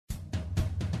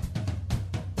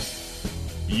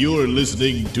You're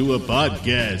listening to a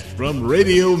podcast from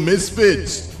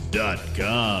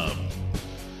RadioMisfits.com.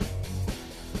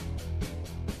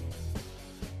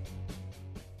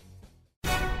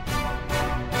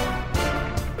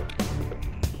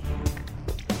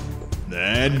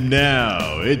 And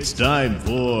now it's time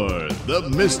for the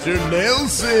Mr.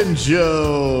 Nailsin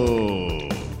Show.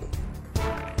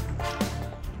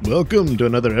 Welcome to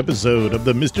another episode of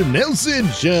the Mr.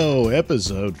 Nailsin Show,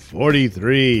 episode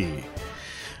 43.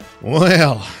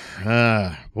 Well,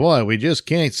 boy, we just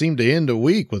can't seem to end a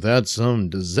week without some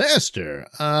disaster.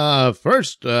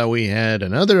 First, we had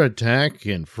another attack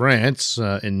in France,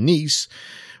 in Nice,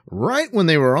 right when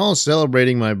they were all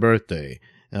celebrating my birthday.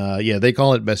 They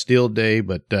call it Bastille Day,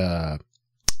 but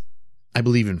I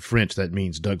believe in French that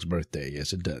means Doug's birthday.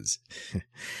 Yes, it does.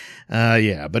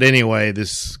 But anyway,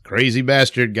 this crazy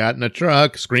bastard got in a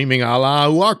truck screaming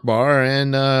Allahu Akbar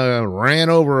and ran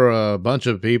over a bunch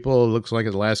of people. It looks like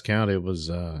at the last count it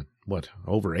was,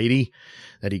 over 80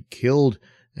 that he killed,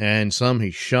 and some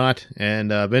he shot,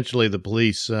 and eventually the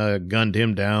police gunned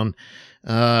him down.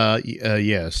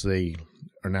 Yes, they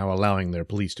are now allowing their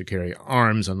police to carry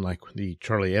arms, unlike the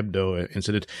Charlie Hebdo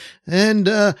incident. And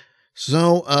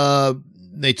so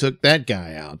they took that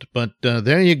guy out. But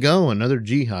there you go, another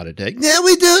jihad attack. Now,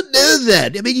 we don't know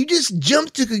that. I mean, you just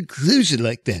jump to a conclusion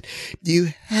like that. You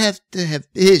have to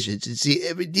have patience and see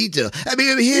every detail. I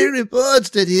mean, I'm hearing reports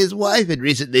that his wife had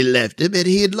recently left him and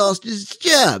he had lost his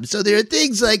job. So there are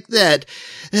things like that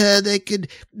that could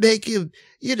make him,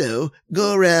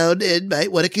 go around and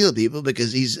might want to kill people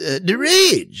because he's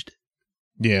deranged.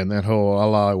 Yeah, and that whole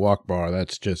Allahu Akbar,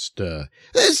 that's just a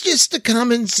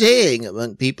common saying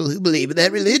among people who believe in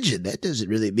that religion. That doesn't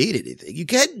really mean anything. You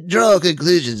can't draw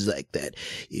conclusions like that.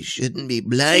 You shouldn't be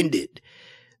blinded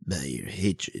by your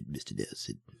hatred, Mr.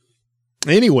 Nailsin.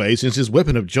 Anyway, since his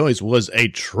weapon of choice was a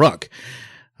truck,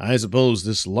 I suppose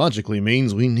this logically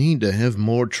means we need to have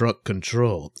more truck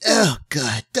control. Oh,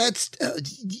 God,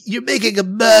 you're making a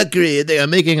mockery. I'm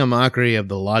making a mockery of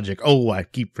the logic. Oh, I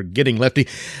keep forgetting, Lefty.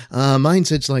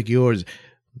 Mindsets like yours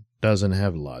doesn't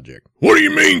have logic. What do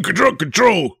you mean, truck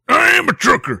control? I am a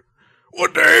trucker.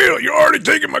 What the hell? You're already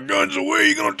taking my guns away.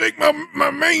 You gonna take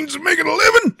my mains and make it a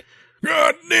living?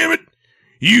 God damn it.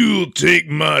 You'll take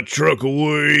my truck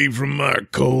away from my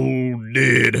cold,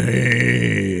 dead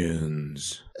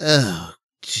hands. Oh,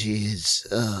 jeez.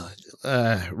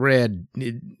 Red,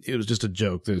 it was just a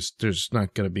joke. There's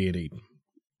not going to be any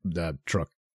truck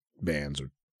bans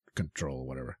or control or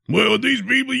whatever. Well, these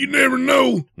people, you never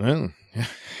know. Well, I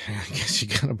guess you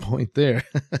got a point there.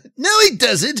 No, he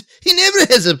doesn't. He never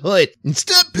has a point. And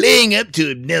stop playing up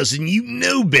to him, Nailsin. You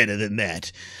know better than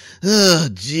that. Oh,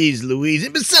 jeez, Louise.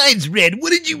 And besides, Red, what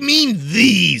did you mean,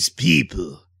 these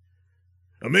people?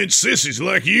 I meant sissies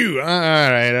like you. All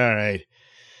right.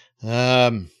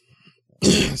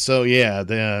 So yeah,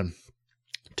 the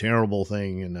terrible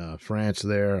thing in France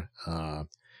there.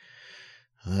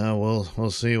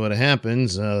 We'll see what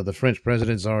happens. The French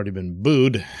president's already been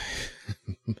booed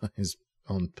by his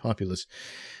own populace.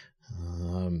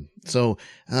 So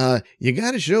you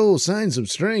got to show signs of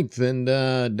strength and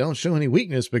don't show any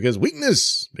weakness, because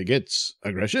weakness begets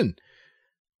aggression.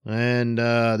 And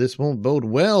this won't bode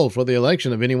well for the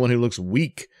election of anyone who looks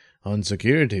weak on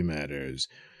security matters.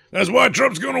 That's why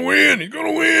Trump's gonna win. He's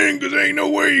gonna win because there ain't no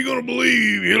way you're gonna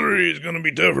believe Hillary is gonna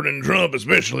be tougher than Trump,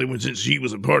 especially since she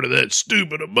was a part of that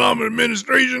stupid Obama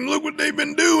administration. Look what they've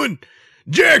been doing.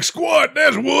 Jack squat,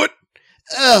 that's what.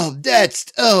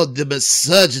 The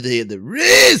misogyny and the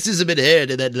racism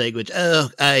inherent in that language. Oh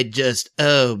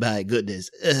my goodness.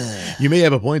 Ugh. You may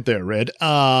have a point there, Red.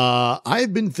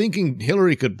 I've been thinking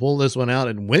Hillary could pull this one out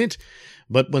and win it,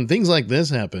 but when things like this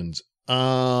happens,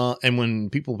 and when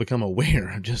people become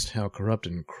aware of just how corrupt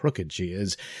and crooked she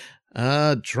is,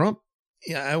 Trump,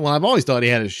 I've always thought he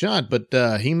had a shot, but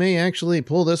he may actually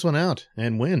pull this one out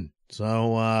and win.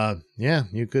 So,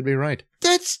 you could be right.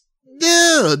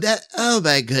 Oh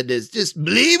my goodness, just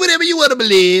believe whatever you want to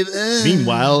believe.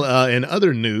 Meanwhile, in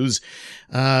other news,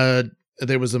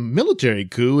 there was a military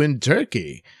coup in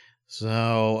Turkey.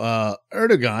 So,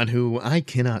 Erdogan, who I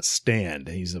cannot stand,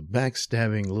 he's a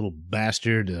backstabbing little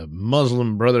bastard, a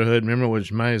Muslim Brotherhood member,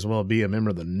 which might as well be a member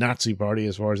of the Nazi Party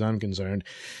as far as I'm concerned.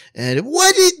 And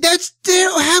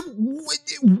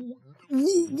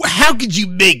how could you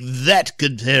make that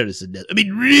comparison? I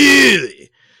mean, really?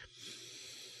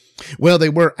 Well, they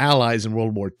were allies in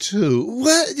World War II.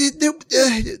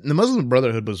 The Muslim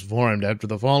Brotherhood was formed after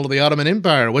the fall of the Ottoman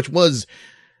Empire, which was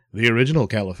the original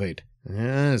caliphate.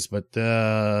 Yes, but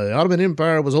the Ottoman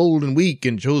Empire was old and weak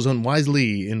and chose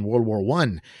unwisely in World War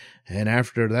I. And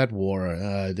after that war,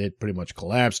 it pretty much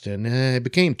collapsed, and it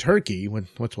became Turkey,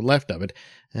 what's left of it.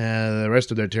 The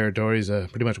rest of their territories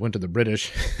pretty much went to the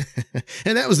British.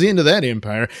 And that was the end of that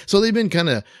empire. So they've been kind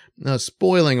of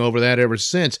spoiling over that ever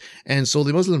since. And so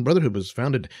the Muslim Brotherhood was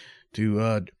founded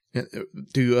to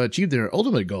achieve their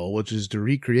ultimate goal, which is to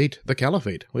recreate the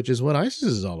caliphate, which is what ISIS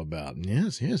is all about.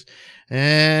 Yes.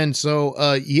 And so,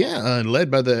 led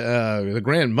by the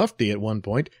Grand Mufti at one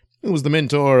point, who was the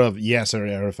mentor of Yasser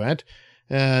Arafat.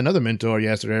 Another mentor,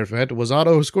 Yasser Arafat, was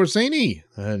Otto Skorzeny,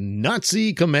 a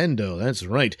Nazi commando. That's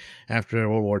right. After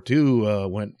World War II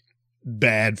went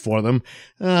bad for them,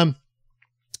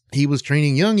 he was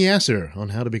training young Yasser on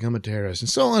how to become a terrorist, and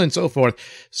so on and so forth.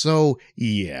 So,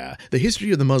 yeah, the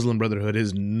history of the Muslim Brotherhood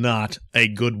is not a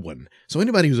good one. So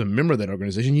anybody who's a member of that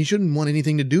organization, you shouldn't want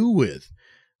anything to do with.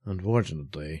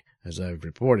 Unfortunately, as I've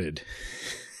reported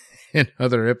in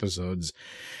other episodes,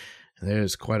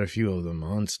 there's quite a few of them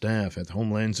on staff at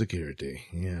Homeland Security.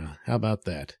 Yeah, how about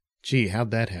that? Gee, how'd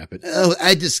that happen? Oh,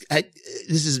 this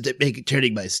is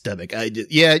turning my stomach.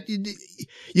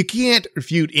 You can't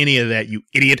refute any of that, you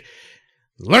idiot.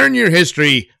 Learn your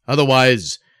history,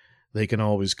 otherwise they can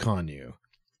always con you.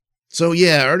 So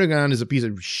yeah, Erdogan is a piece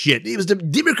of shit. He was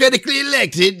democratically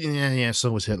elected. Yeah,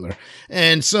 so was Hitler.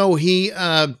 And so he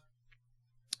fell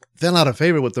out of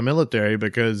favor with the military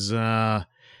because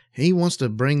he wants to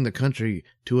bring the country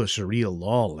to a Sharia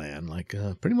law land,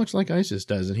 pretty much like ISIS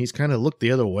does. And he's kind of looked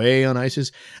the other way on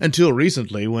ISIS until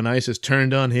recently when ISIS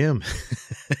turned on him.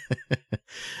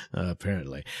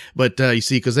 Apparently. But you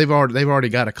see, because they've already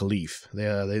got a caliph.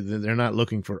 They're not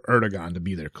looking for Erdogan to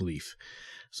be their caliph.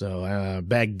 So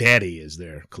Baghdadi is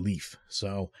their caliph.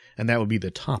 So, and that would be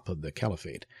the top of the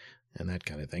caliphate and that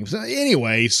kind of thing. So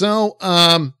anyway,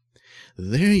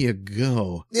 there you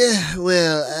go. Yeah,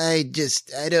 well, I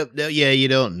don't know. Yeah, you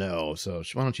don't know. So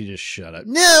why don't you just shut up?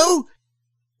 No,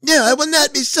 I will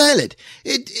not be silent.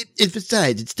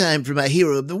 Besides, it's time for my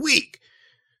hero of the week.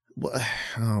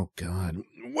 Oh, God.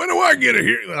 When do I get a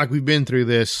hero? Like, we've been through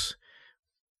this.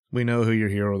 We know who your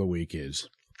hero of the week is.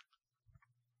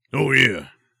 Oh, yeah.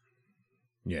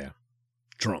 Yeah.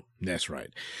 Trump. That's right.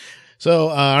 So,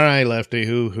 all right, Lefty,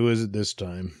 who is it this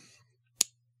time?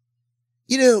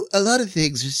 You know, a lot of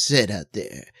things are said out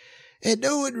there, and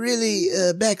no one really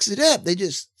backs it up. They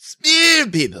just smear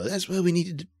people. That's why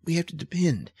we have to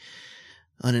depend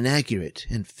on an accurate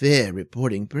and fair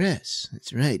reporting press.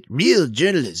 That's right, real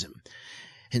journalism.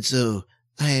 And so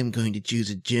I am going to choose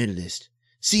a journalist,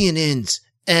 CNN's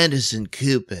Andersen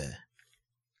Cooper.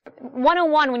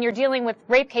 101 when you're dealing with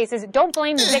rape cases, don't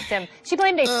blame the victim. She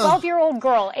blamed a 12-year-old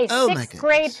girl, a 6th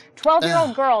grade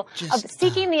 12-year-old girl, of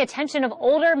seeking the attention of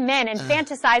older men and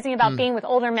fantasizing about being with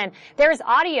older men. There is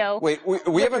audio. Wait,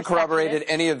 we haven't corroborated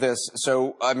any of this,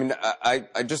 so, I mean,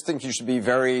 I just think you should be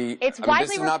very... It's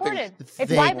widely reported.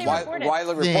 It's widely reported.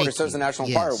 Widely reported. So is the National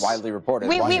Enquirer. Widely reported.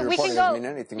 We widely can reported go... doesn't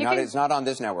mean anything. It's not on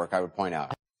this network, I would point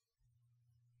out.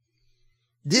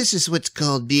 This is what's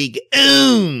called being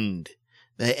owned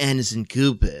by Andersen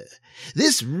Cooper.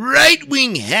 This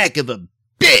right-wing hack of a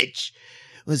bitch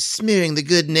was smearing the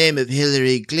good name of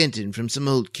Hillary Clinton from some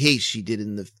old case she did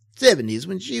in the 70s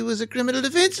when she was a criminal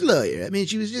defense lawyer. I mean,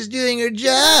 she was just doing her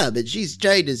job, and she's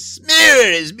trying to smear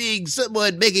her as being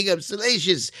someone making up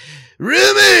salacious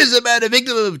rumors about a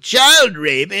victim of child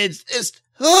rape. It's just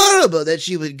horrible that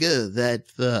she would go that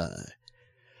far.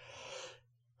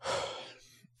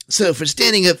 So for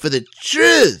standing up for the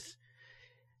truth,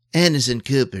 Andersen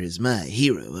Cooper is my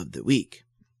hero of the week.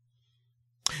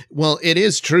 Well, it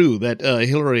is true that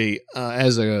Hillary,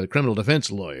 as a criminal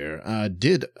defense lawyer,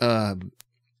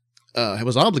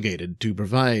 was obligated to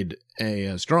provide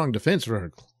a strong defense for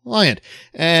her client,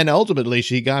 and ultimately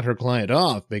she got her client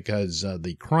off because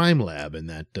the crime lab in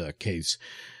that case,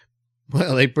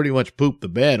 well, they pretty much pooped the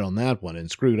bed on that one and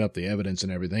screwed up the evidence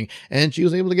and everything, and she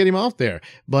was able to get him off there.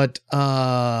 But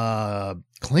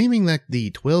claiming that the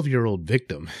 12-year-old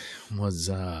victim was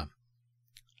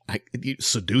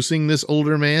seducing this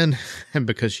older man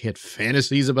because she had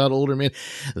fantasies about older men,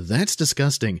 that's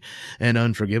disgusting and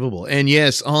unforgivable. And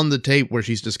yes, on the tape where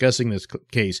she's discussing this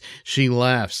case, she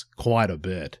laughs quite a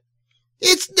bit.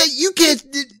 It's that you can't...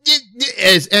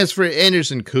 As for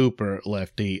Andersen Cooper,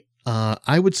 Lefty,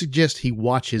 I would suggest he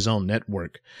watch his own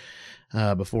network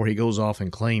before he goes off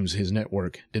and claims his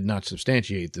network did not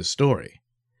substantiate this story.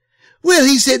 Well,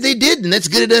 he said they did, and that's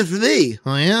good enough for me.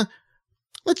 Oh, yeah?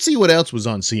 Let's see what else was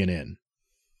on CNN.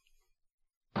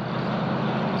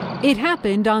 It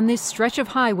happened on this stretch of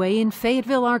highway in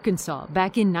Fayetteville, Arkansas,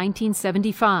 back in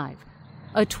 1975.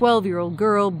 A 12-year-old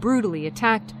girl brutally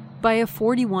attacked by a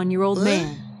 41-year-old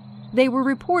man. They were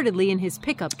reportedly in his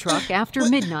pickup truck after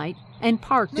midnight and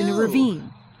parked in a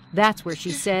ravine. That's where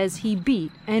she says he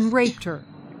beat and raped her.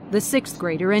 The 6th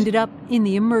grader ended up in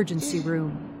the emergency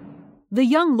room. The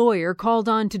young lawyer called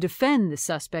on to defend the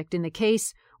suspect in the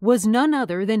case was none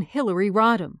other than Hillary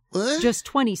Rodham. Just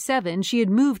 27, she had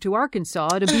moved to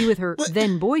Arkansas to be with her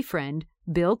then-boyfriend,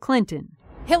 Bill Clinton.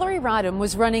 Hillary Rodham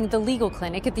was running the legal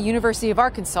clinic at the University of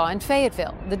Arkansas in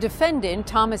Fayetteville. The defendant,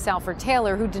 Thomas Alfred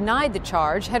Taylor, who denied the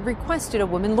charge, had requested a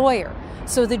woman lawyer.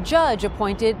 So the judge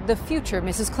appointed the future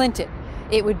Mrs. Clinton.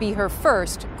 It would be her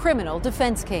first criminal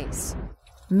defense case.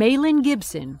 Maylin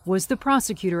Gibson was the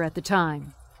prosecutor at the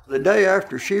time. The day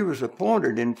after she was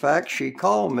appointed, in fact, she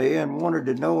called me and wanted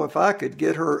to know if I could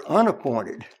get her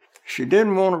unappointed. She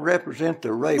didn't want to represent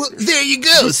the rapist. Well, there you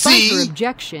go, Despite her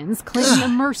objections, Clinton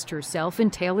immersed herself in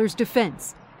Taylor's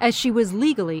defense, as she was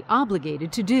legally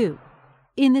obligated to do.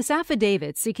 In this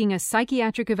affidavit seeking a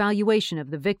psychiatric evaluation of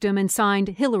the victim and signed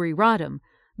Hillary Rodham,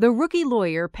 the rookie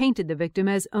lawyer painted the victim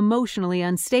as emotionally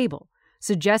unstable,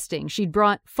 suggesting she'd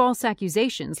brought false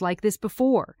accusations like this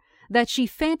before, that she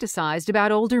fantasized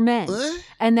about older men,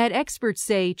 and that experts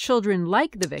say children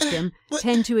like the victim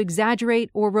tend to exaggerate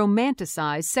or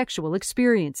romanticize sexual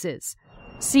experiences.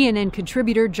 CNN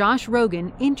contributor Josh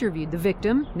Rogan interviewed the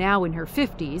victim, now in her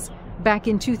 50s, back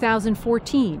in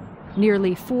 2014,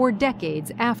 nearly 4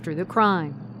 decades after the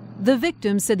crime. The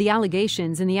victim said the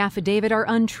allegations in the affidavit are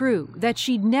untrue, that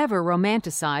she'd never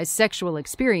romanticized sexual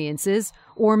experiences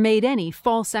or made any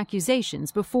false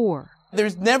accusations before.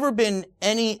 There's never been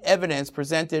any evidence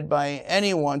presented by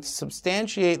anyone to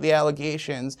substantiate the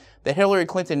allegations that Hillary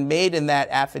Clinton made in that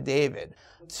affidavit.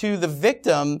 To the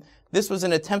victim, this was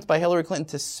an attempt by Hillary Clinton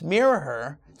to smear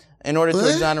her in order to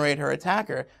exonerate her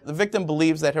attacker. The victim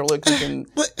believes that Hillary Clinton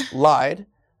lied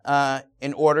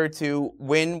in order to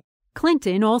win.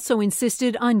 Clinton also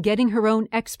insisted on getting her own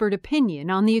expert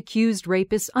opinion on the accused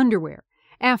rapist's underwear,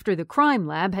 after the crime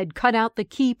lab had cut out the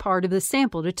key part of the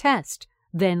sample to test,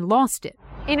 then lost it.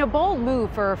 In a bold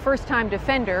move for a first-time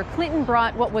defender, Clinton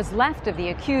brought what was left of the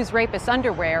accused rapist's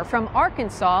underwear from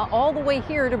Arkansas all the way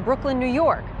here to Brooklyn, New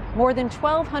York, more than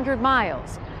 1,200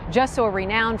 miles, just so a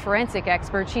renowned forensic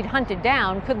expert she'd hunted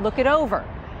down could look it over.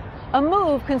 A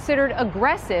move considered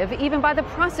aggressive even by the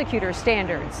prosecutor's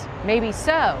standards. Maybe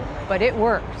so, but it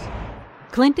worked.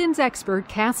 Clinton's expert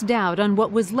cast doubt on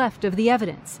what was left of the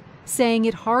evidence, saying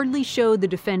it hardly showed the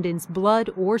defendant's blood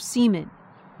or semen.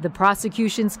 The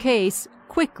prosecution's case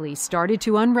quickly started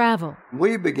to unravel.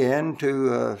 We began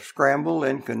to scramble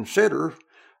and consider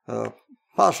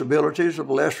possibilities of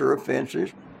lesser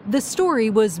offenses. The story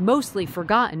was mostly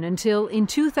forgotten until in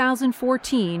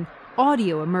 2014,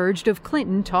 audio emerged of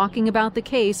Clinton talking about the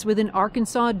case with an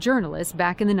Arkansas journalist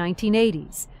back in the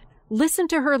 1980s. Listen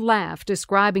to her laugh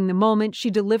describing the moment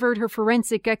she delivered her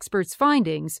forensic expert's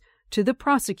findings to the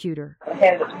prosecutor. I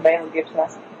handed it to Maylin Gibson. I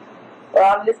said,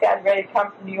 "Well, this guy's ready to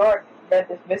come from New York to prevent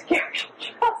this miscarriage of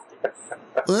justice."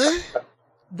 What?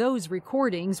 Those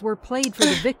recordings were played for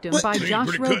the victim by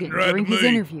Josh Rogan during his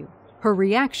interview. Her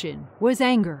reaction was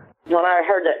anger. When I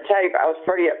heard that tape, I was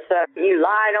pretty upset. You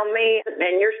lied on me,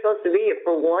 and you're supposed to be it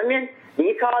for women? Do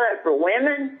you call that for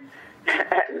women?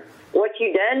 What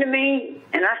you done to me?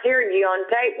 And I heard you on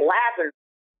tape laughing.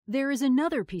 There is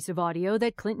another piece of audio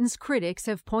that Clinton's critics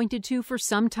have pointed to for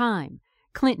some time.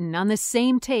 Clinton on the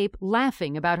same tape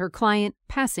laughing about her client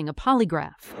passing a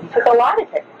polygraph. He took a lie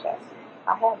detector test.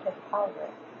 I had to take a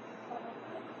polygraph,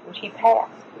 which he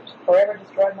passed, which forever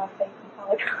destroyed my faith in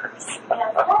polygraphs.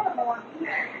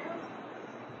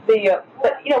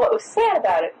 But you know what was sad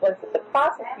about it was that the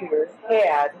prosecutors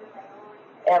had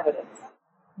evidence.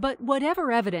 But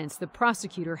whatever evidence the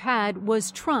prosecutor had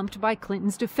was trumped by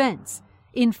Clinton's defense.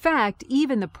 In fact,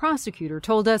 even the prosecutor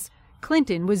told us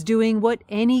Clinton was doing what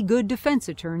any good defense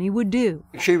attorney would do.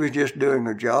 She was just doing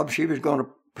her job. She was going to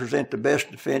present the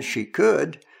best defense she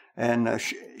could, and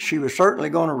she was certainly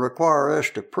going to require us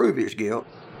to prove his guilt.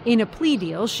 In a plea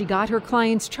deal, she got her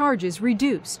client's charges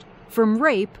reduced from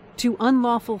rape to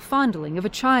unlawful fondling of a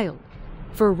child.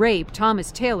 For rape,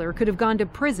 Thomas Taylor could have gone to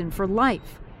prison for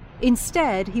life.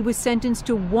 Instead, he was sentenced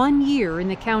to 1 year in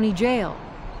the county jail.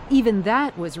 Even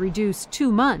that was reduced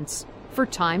 2 months for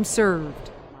time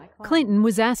served. Clinton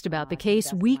was asked about the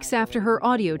case weeks after her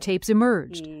audio tapes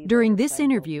emerged, during this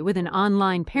interview with an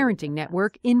online parenting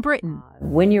network in Britain.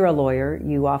 When you're a lawyer,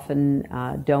 you often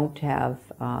don't have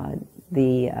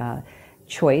the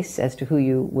choice as to who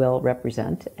you will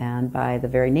represent, and by the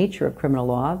very nature of criminal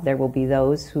law, there will be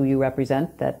those who you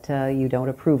represent that you don't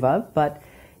approve of, but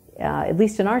at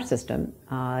least in our system,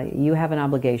 you have an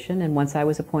obligation, and once I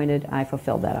was appointed, I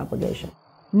fulfilled that obligation.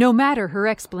 No matter her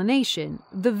explanation,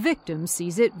 the victim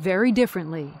sees it very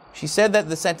differently. She said that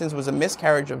the sentence was a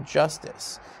miscarriage of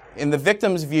justice. In the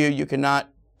victim's view, you cannot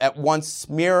at once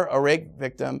smear a rape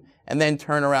victim and then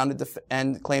turn around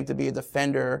and claim to be a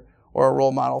defender or a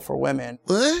role model for women.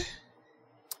 What?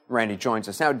 Randy joins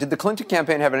us now. Did the Clinton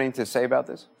campaign have anything to say about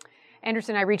this?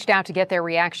 Andersen, I reached out to get their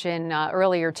reaction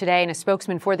earlier today, and a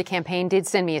spokesman for the campaign did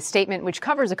send me a statement which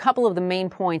covers a couple of the main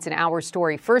points in our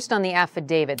story. First, on the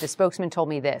affidavit, the spokesman told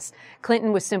me this.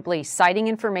 Clinton was simply citing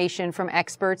information from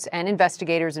experts and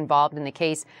investigators involved in the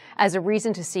case as a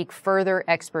reason to seek further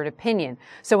expert opinion.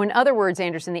 So in other words,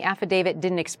 Andersen, the affidavit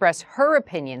didn't express her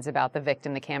opinions about the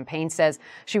victim. The campaign says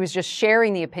she was just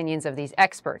sharing the opinions of these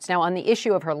experts. Now, on the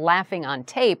issue of her laughing on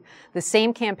tape, the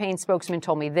same campaign spokesman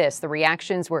told me this. The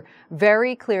reactions were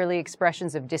very clearly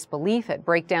expressions of disbelief at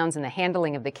breakdowns in the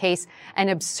handling of the case and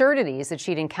absurdities that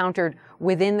she'd encountered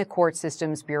within the court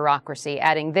system's bureaucracy.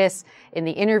 Adding this, in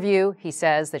the interview, he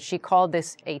says that she called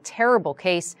this a terrible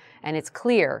case, and it's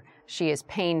clear she is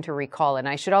pained to recall it. And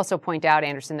I should also point out,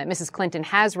 Andersen, that Mrs. Clinton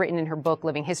has written in her book,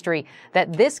 Living History,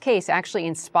 that this case actually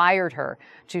inspired her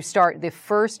to start the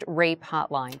first rape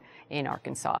hotline in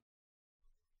Arkansas.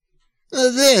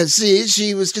 There, see,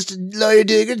 she was just a lawyer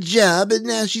doing her job, and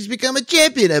now she's become a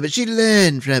champion of it. She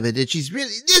learned from it, and she's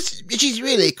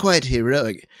really quite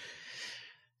heroic.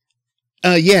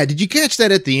 Yeah, did you catch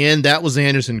that at the end? That was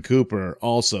Andersen Cooper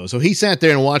also. So he sat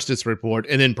there and watched this report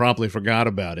and then promptly forgot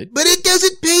about it. But it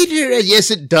doesn't paint her. Yes,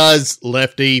 it does,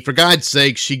 Lefty. For God's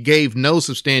sake, she gave no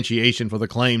substantiation for the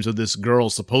claims of this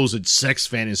girl's supposed sex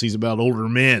fantasies about older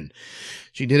men.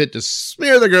 She did it to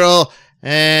smear the girl,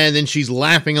 and then she's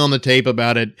laughing on the tape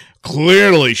about it,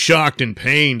 clearly shocked and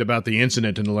pained about the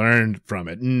incident and learned from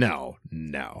it. No.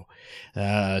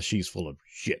 She's full of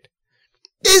shit.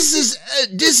 This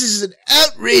is an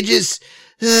outrageous,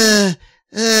 attack.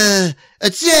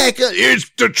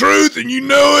 It's the truth, and you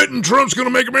know it, and Trump's gonna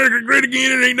make America great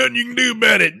again, and ain't nothing you can do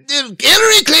about it.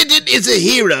 Hillary Clinton is a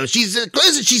hero. She's a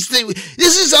closer.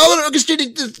 This is all an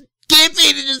orchestrated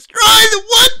campaign to destroy the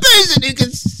one person who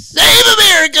can save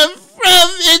America from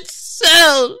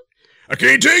itself. I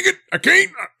can't take it. I can't.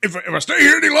 If I stay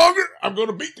here any longer, I'm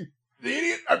gonna beat the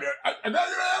idiot.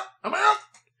 I'm out.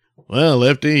 Well,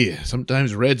 Lefty,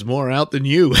 sometimes Red's more out than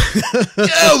you.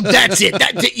 Oh, that's it.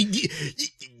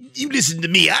 You listen to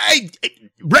me.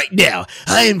 Right now,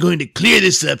 I am going to clear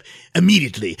this up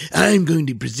immediately. I am going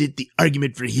to present the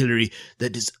argument for Hillary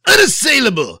that is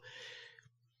unassailable.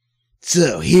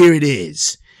 So, here it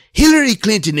is. Hillary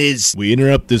Clinton is... We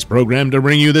interrupt this program to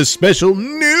bring you this special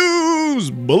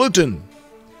news bulletin.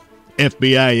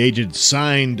 FBI agents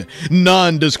signed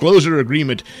non-disclosure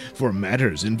agreement for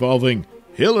matters involving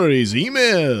Hillary's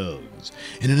emails.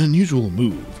 In an unusual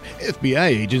move, FBI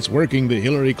agents working the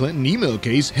Hillary Clinton email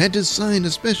case had to sign a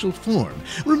special form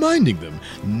reminding them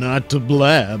not to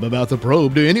blab about the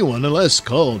probe to anyone unless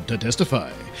called to testify.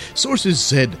 Sources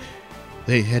said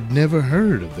they had never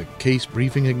heard of the case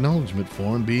briefing acknowledgement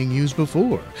form being used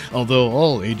before, although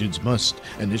all agents must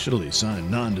initially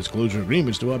sign non-disclosure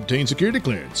agreements to obtain security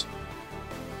clearance.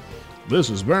 This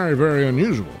is very, very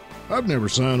unusual. I've never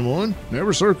signed one,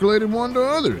 never circulated one to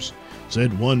others,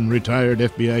 said one retired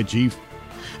FBI chief.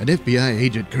 An FBI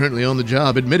agent currently on the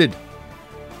job admitted,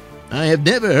 I have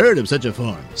never heard of such a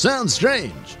form. Sounds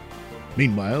strange.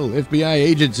 Meanwhile, FBI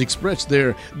agents expressed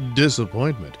their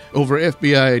disappointment over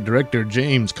FBI Director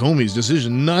James Comey's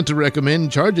decision not to recommend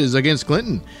charges against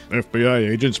Clinton. FBI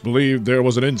agents believed there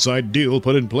was an inside deal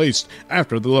put in place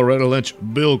after the Loretta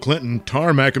Lynch-Bill Clinton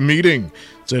tarmac meeting,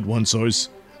 said one source.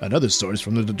 Another source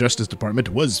from the Justice Department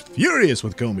was furious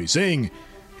with Comey, saying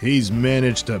he's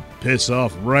managed to piss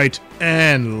off right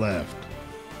and left.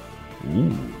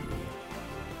 Ooh.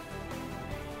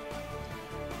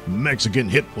 Mexican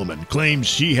hitwoman claims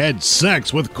she had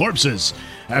sex with corpses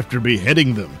after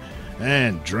beheading them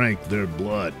and drank their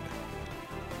blood.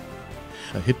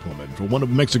 A hitwoman for one of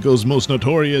Mexico's most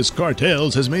notorious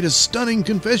cartels has made a stunning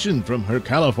confession from her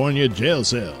California jail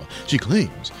cell. She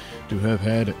claims to have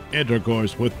had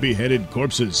intercourse with beheaded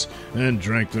corpses and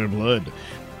drank their blood.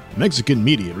 Mexican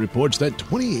media reports that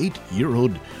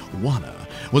 28-year-old Juana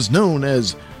was known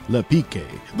as La Pique,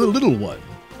 the Little One,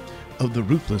 of the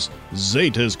ruthless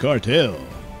Zetas cartel,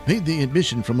 made the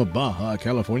admission from a Baja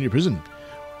California prison.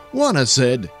 Juana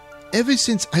said, Ever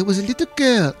since I was a little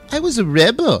girl, I was a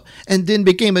rebel and then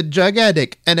became a drug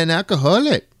addict and an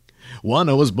alcoholic.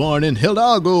 Juana was born in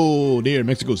Hidalgo, near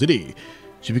Mexico City.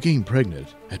 She became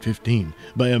pregnant at 15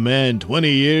 by a man 20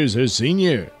 years her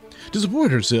senior. To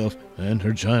support herself and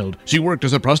her child, she worked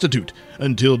as a prostitute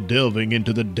until delving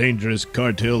into the dangerous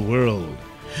cartel world.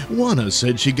 Juana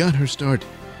said she got her start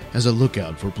as a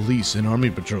lookout for police and army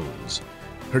patrols.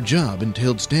 Her job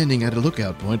entailed standing at a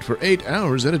lookout point for 8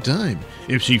 hours at a time.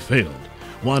 If she failed,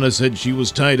 Juana said she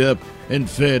was tied up and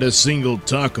fed a single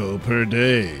taco per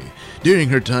day. During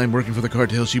her time working for the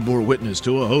cartel, she bore witness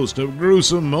to a host of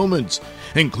gruesome moments,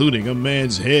 including a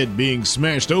man's head being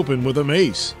smashed open with a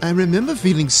mace. I remember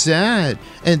feeling sad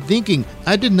and thinking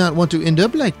I did not want to end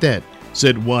up like that,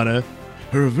 said Juana.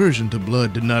 Her aversion to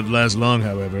blood did not last long,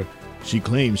 however. She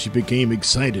claims she became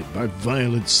excited by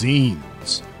violent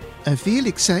scenes. I feel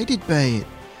excited by it.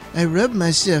 I rub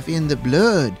myself in the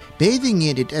blood, bathing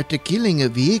in it after killing a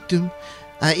victim.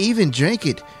 I even drank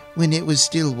it when it was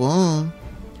still warm.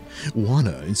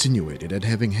 Juana insinuated at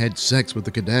having had sex with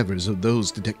the cadavers of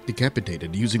those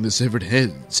decapitated using the severed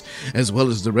heads, as well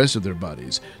as the rest of their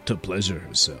bodies, to pleasure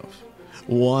herself.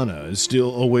 Juana is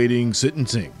still awaiting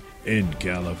sentencing in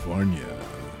California.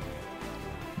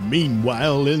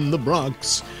 Meanwhile, in the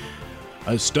Bronx,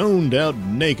 a stoned-out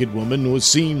naked woman was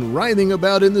seen writhing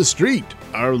about in the street.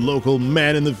 Our local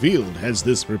man in the field has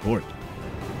this report.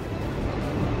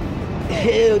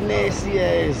 Hell, nasty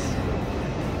ass.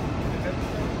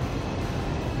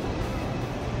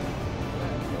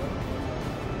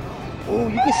 Oh,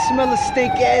 you can smell a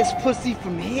steak-ass pussy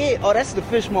from here. Oh, that's the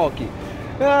fish market.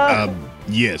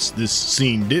 Yes, this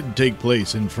scene did take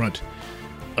place in front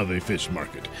of a fish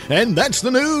market. And that's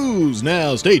the news.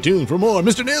 Now stay tuned for more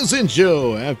Mr. Nailsin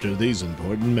Show after these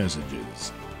important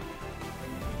messages.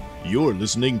 You're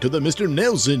listening to the Mr.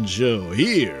 Nailsin Show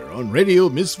here on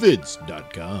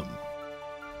RadioMisfits.com.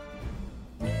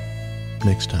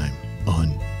 Next time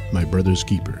on My Brother's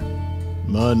Keeper.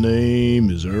 My name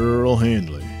is Earl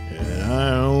Handley, and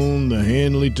I own the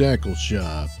Handley Tackle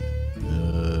Shop.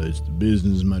 It's the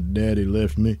business my daddy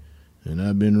left me, and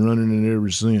I've been running it ever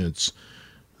since.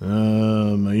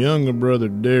 My younger brother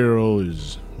Daryl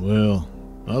is, well,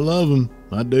 I love him,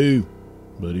 I do,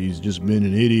 but he's just been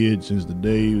an idiot since the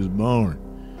day he was born.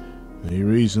 He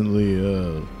recently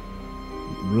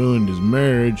ruined his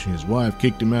marriage. His wife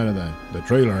kicked him out of the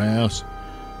trailer house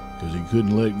because he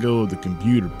couldn't let go of the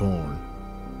computer porn.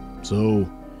 So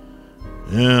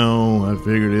now I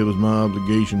figured it was my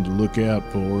obligation to look out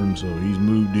for him, so he's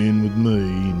moved in with me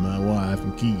and my wife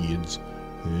and kids.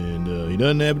 And he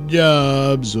doesn't have a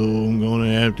job, so I'm going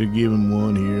to have to give him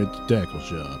one here at the tackle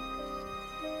shop.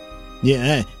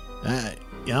 Yeah, I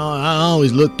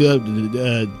always looked up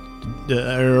to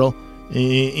Earl,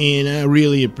 and I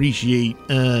really appreciate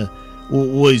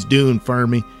what he's doing for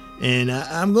me. And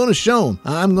I'm going to show him.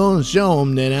 I'm going to show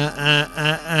him that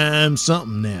I'm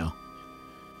something now.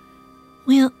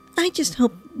 Well, I just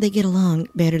hope they get along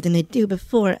better than they do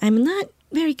before. I'm not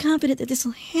very confident that this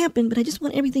will happen, but I just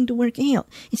want everything to work out.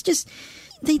 It's just,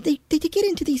 they get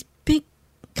into these big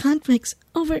conflicts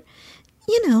over,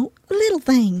 little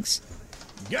things.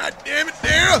 God damn it,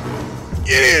 Daryl!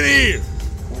 Get in here!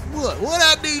 What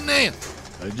I do now?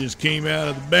 I just came out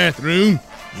of the bathroom.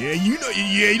 Yeah,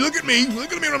 look at me.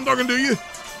 Look at me when I'm talking to you.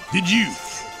 Did you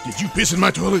piss in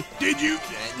my toilet? Did you?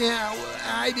 No,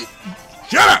 I did.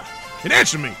 Shut up and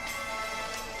answer me.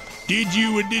 Did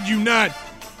you or did you not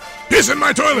piss in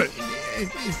my toilet?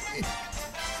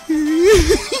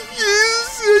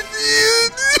 Yes, I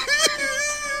did.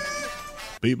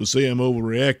 People say I'm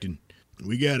overreacting.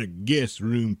 We got a guest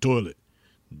room toilet.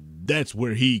 That's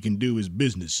where he can do his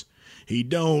business. He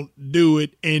don't do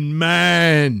it in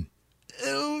mine. I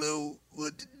don't know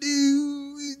what to do.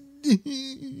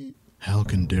 How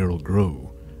can Daryl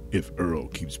grow if Earl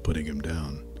keeps putting him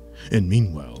down? And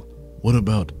meanwhile, what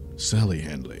about Sally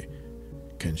Handley?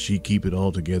 Can she keep it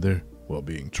all together while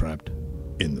being trapped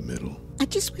in the middle? I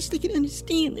just wish they could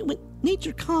understand that what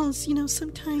nature calls,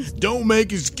 sometimes... Don't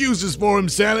make excuses for him,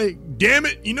 Sally. Damn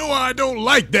it, you know I don't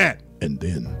like that. And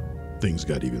then things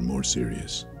got even more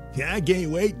serious. I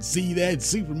can't wait to see that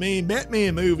Superman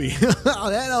Batman movie.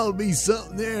 That ought to be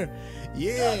something there.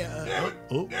 Yeah.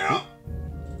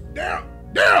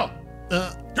 Daryl!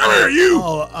 Come here, you!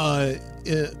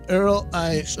 Earl,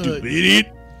 Stupid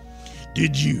idiot.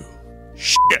 Did you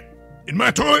shit in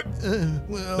my toilet?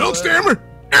 Well... Don't stammer!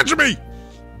 Answer me!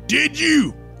 Did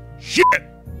you shit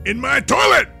in my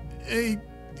toilet? Yes,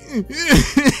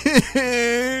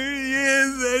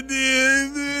 I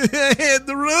did. I had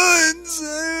the runs.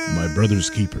 My Brother's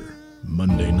Keeper,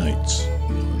 Monday nights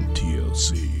on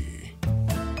TLC.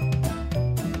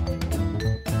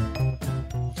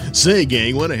 Say,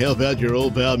 gang, want to help out your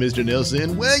old pal, Mr.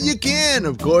 Nailsin? Well, you can.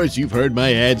 Of course, you've heard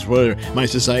my ads for my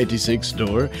Society 6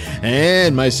 store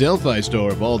and my Selfie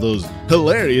store of all those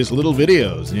hilarious little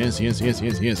videos. Yes.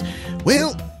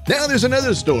 Well, now there's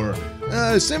another store,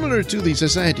 similar to the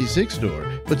Society 6 store,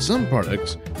 but some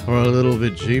products are a little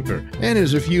bit cheaper. And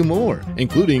there's a few more,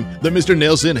 including the Mr.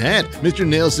 Nailsin hat, Mr.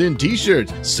 Nailsin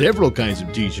t-shirts, several kinds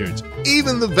of t-shirts,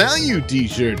 even the value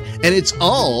t-shirt. And it's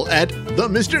all at the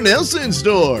Mr. Nailsin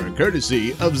store,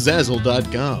 courtesy of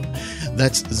Zazzle.com.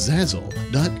 That's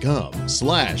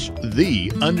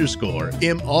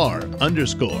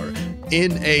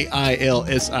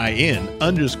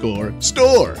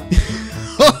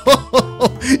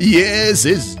Yes,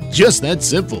 it's just that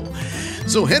simple.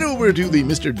 So head over to the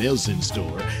Mr. Nailsin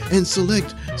store and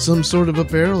select some sort of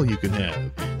apparel you can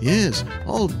have. Yes,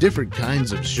 all different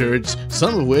kinds of shirts,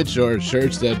 some of which are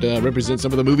shirts that represent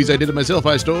some of the movies I did at my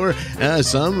Selfie store.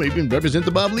 Some even represent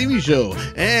the Bob Levy Show.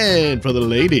 And for the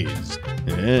ladies,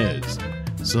 yes,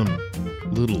 some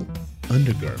little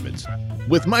undergarments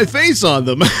with my face on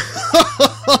them.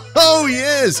 Oh,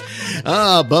 yes.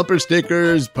 Bumper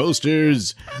stickers,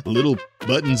 posters, little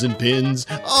buttons and pins,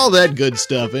 all that good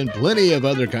stuff, and plenty of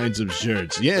other kinds of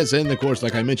shirts. Yes, and of course,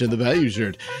 like I mentioned, the value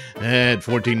shirt at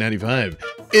 $14.95.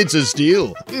 It's a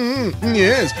steal.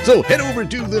 Yes. So head over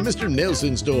to the Mr.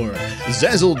 Nailsin store,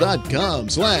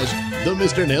 Zazzle.com/the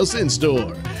Mr. Nailsin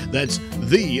store. That's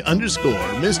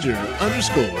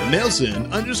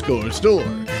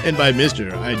the_Mr_Nailsin_store. And by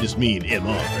Mr., I just mean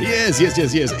MR. Yes.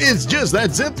 It's just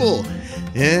that simple.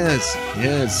 Yes.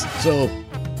 So,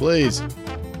 please,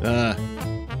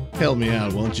 help me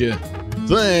out, won't you?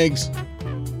 Thanks.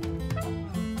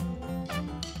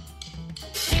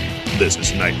 This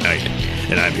is Night Night,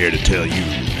 and I'm here to tell you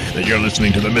that you're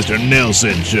listening to the Mr.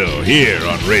 Nailsin Show here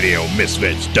on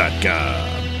RadioMisfits.com.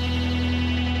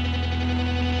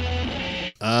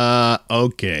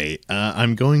 Okay.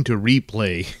 I'm going to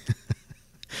replay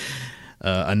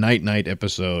a Night Night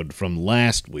episode from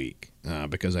last week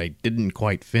because I didn't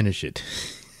quite finish it.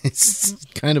 It's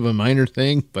kind of a minor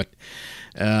thing, but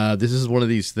this is one of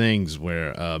these things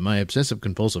where my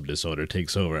obsessive-compulsive disorder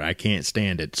takes over. I can't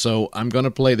stand it. So I'm going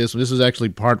to play this. This is actually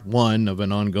part 1 of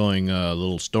an ongoing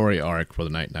little story arc for the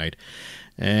Night Night.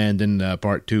 And then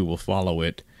part 2 will follow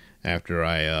it after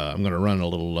I'm going to run a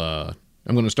little...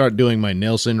 I'm going to start doing my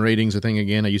Nailsin Ratings thing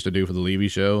again I used to do for the Levy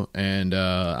Show, and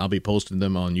I'll be posting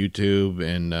them on YouTube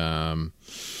and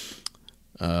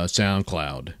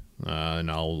SoundCloud, and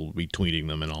I'll be tweeting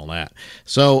them and all that.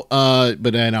 So,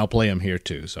 but then I'll play them here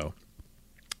too. So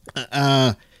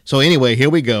anyway,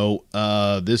 here we go.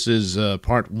 This is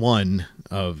part 1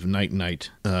 of Night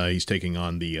Night. He's taking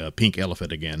on the pink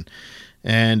elephant again.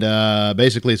 And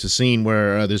basically it's a scene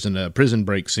where there's a prison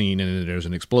break scene and there's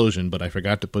an explosion, but I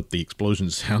forgot to put the explosion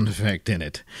sound effect in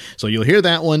it. So you'll hear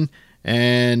that one,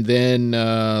 and then,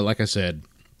 like I said,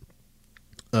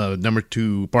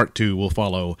 part 2 will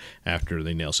follow after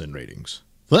the Nailsin Ratings.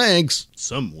 Thanks!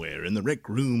 Somewhere in the rec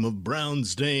room of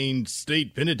Brown-Stained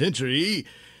State Penitentiary,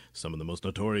 some of the most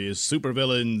notorious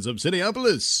supervillains of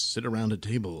Cineopolis sit around a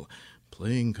table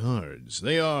playing cards.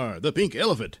 They are the Pink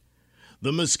Elephant,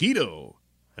 the Mosquito,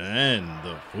 and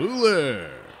the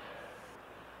Fooler.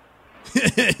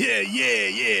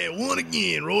 Yeah. One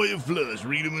again. Royal flush.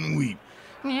 Read 'em and weep.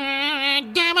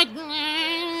 Damn it.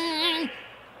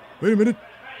 Wait a minute.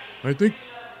 I think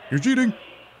you're cheating.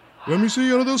 Let me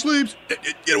see under those sleeves.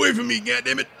 Get away from me,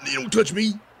 goddammit. You don't touch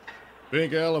me.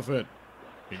 Pink Elephant,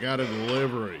 you got a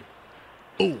delivery.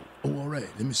 Oh, all right.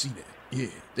 Let me see that.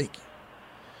 Yeah, thank you.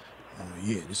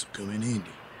 Yeah, this will come in handy.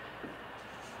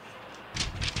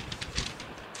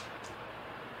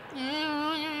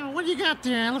 What do you got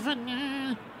there, Elephant?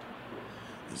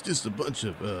 It's just a bunch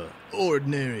of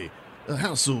ordinary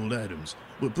household items,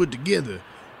 but put together,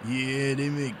 yeah, they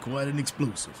make quite an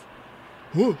explosive.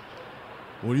 What?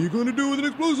 What are you going to do with an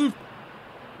explosive?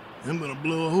 I'm going to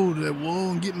blow a hole to that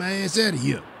wall and get my ass out of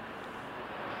here.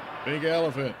 Pink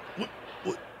Elephant.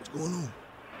 What's going on?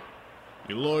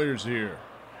 Your lawyer's here.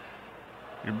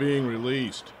 You're being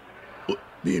released. What?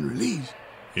 Being released?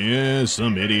 Yeah,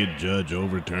 some idiot judge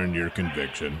overturned your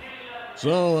conviction.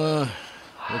 So,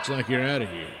 looks like you're out of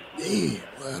here. Damn,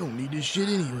 well, I don't need this shit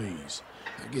anyways.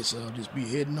 I guess I'll just be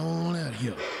heading on out of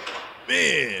here.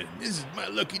 Man, this is my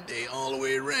lucky day all the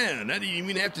way around. I didn't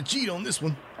even have to cheat on this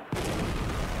one.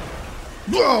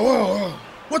 Whoa.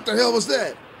 What the hell was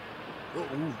that?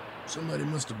 Uh-oh, somebody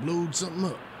must have blowed something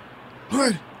up.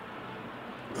 What?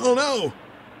 Oh no!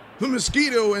 The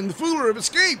Mosquito and the Fooler have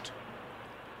escaped!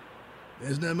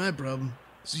 That's not my problem.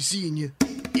 See, seeing you.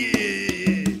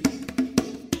 Yeah.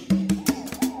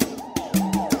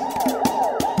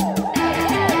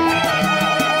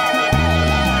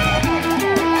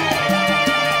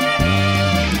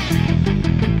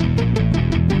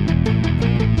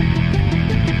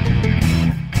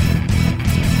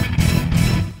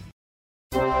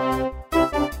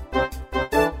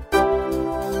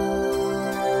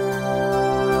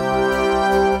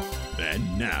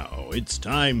 it's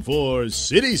time for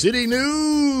City City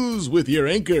News with your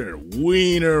anchor,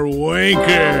 Wiener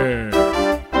Wanker.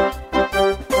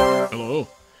 Hello,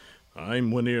 I'm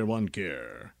Wiener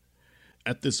Wanker.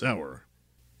 At this hour,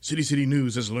 City City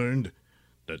News has learned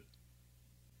that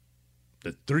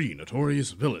 3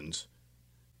 notorious villains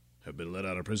have been let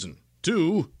out of prison.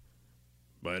 2,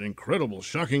 by an incredible,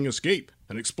 shocking escape,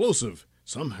 an explosive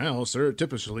somehow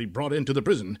surreptitiously brought into the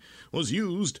prison was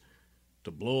used to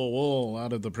blow a wall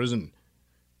out of the prison.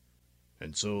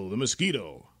 And so the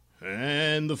Mosquito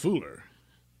and the Fooler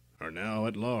are now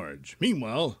at large.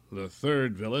 Meanwhile, the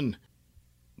 3rd villain,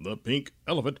 the Pink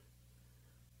Elephant,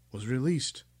 was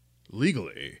released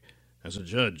legally as a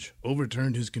judge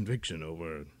overturned his conviction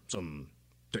over some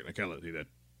technicality that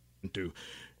to.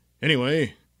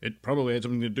 Anyway, it probably had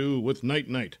something to do with Night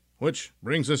Night, which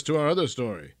brings us to our other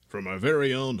story from our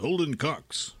very own Holden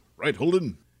Cox. Right,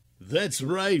 Holden? That's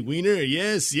right, Wiener.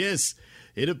 Yes.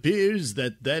 It appears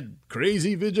that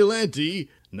crazy vigilante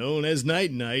known as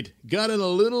Night Night got in a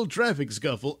little traffic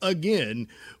scuffle again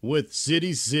with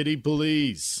City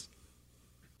Police.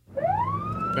 All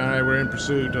right, we're in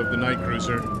pursuit of the night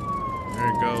cruiser. There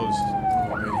it goes.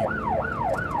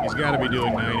 Oh, he's got to be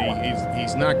doing 90.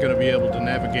 He's not going to be able to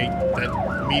navigate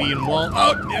that median wall.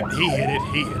 Oh, he hit it.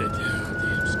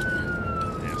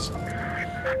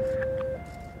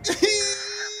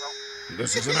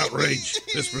 This is an outrage.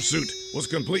 This pursuit was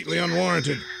completely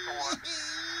unwarranted.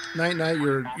 Night,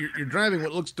 you're driving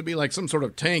what looks to be like some sort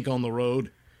of tank on the road.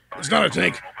 It's not a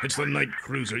tank. It's the night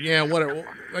cruiser. Yeah,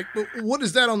 what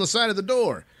is that on the side of the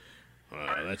door?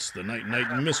 That's the Night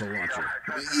missile launcher.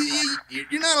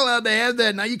 You're not allowed to have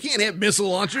that now. You can't have missile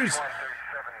launchers.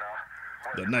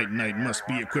 The Night must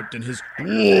be equipped in his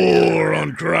war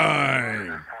on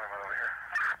crime.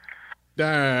 All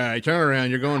right, turn around.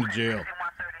 You're going to jail.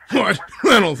 What?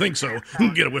 I don't think so.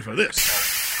 Get a whiff of this.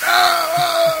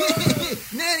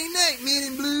 Natty night, man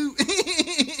in blue.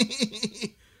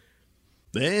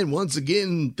 Then, once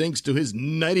again, thanks to his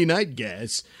night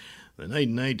gas, the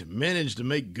Night managed to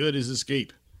make good his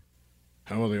escape.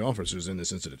 How are the officers in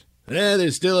this incident?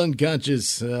 They're still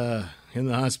unconscious in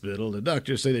the hospital. The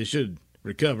doctors say they should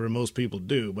recover. Most people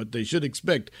do, but they should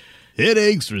expect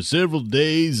headaches for several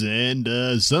days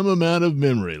and some amount of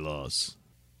memory loss.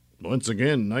 Once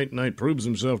again, Night proves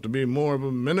himself to be more of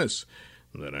a menace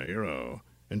than a hero.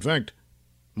 In fact,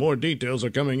 more details are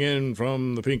coming in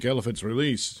from the Pink Elephant's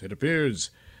release. It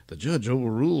appears the judge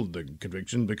overruled the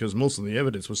conviction because most of the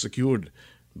evidence was secured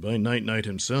by Night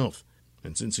himself.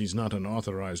 And since he's not an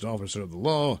authorized officer of the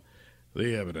law,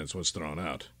 the evidence was thrown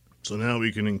out. So now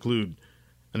we can include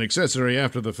an accessory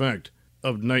after the fact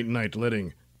of Night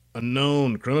letting a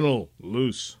known criminal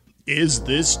loose. Is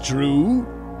this true?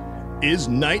 Is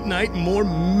Night more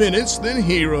menace than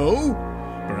hero?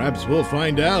 Perhaps we'll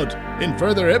find out in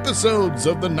further episodes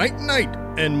of the Night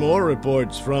and more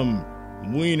reports from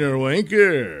Wiener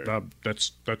Wanker.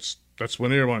 That's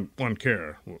Wiener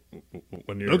Wanker.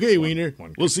 Okay, Wiener.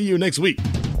 We'll see you next week.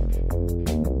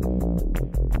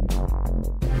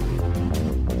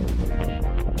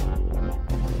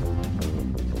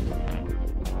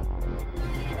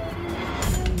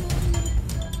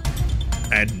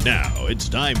 And now it's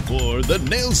time for the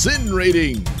Nailsin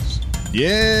Ratings.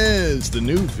 Yes, the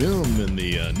new film in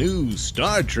the new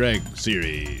Star Trek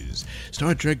series,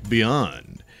 Star Trek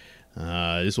Beyond.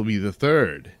 This will be the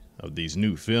 3rd of these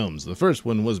new films. The first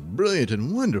one was brilliant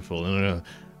and wonderful, and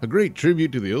a great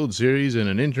tribute to the old series and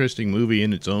an interesting movie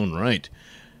in its own right.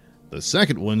 The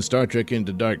second one, Star Trek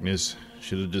Into Darkness,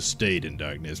 should have just stayed in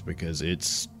darkness because it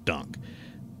stunk.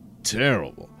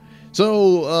 Terrible.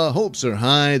 So, hopes are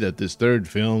high that this 3rd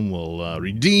film will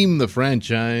redeem the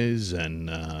franchise and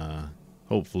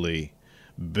hopefully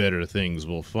better things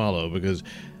will follow, because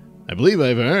I believe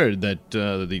I've heard that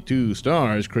the 2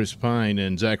 stars, Chris Pine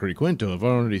and Zachary Quinto, have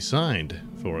already signed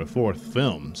for a 4th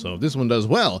film. So if this one does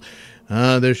well,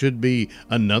 there should be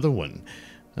another one.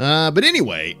 But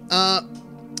anyway,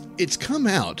 it's come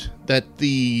out that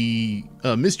the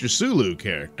Mr. Sulu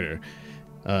character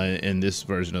in this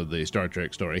version of the Star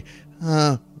Trek story,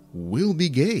 will be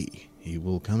gay. He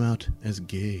will come out as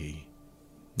gay.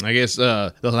 I guess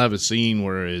they'll have a scene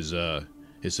where his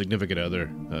significant other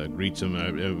greets him.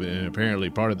 And apparently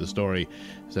part of the story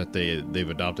is that they've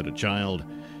adopted a child.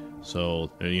 So,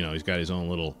 he's got his own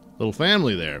little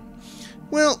family there.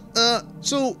 Well,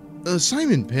 so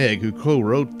Simon Pegg, who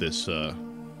co-wrote this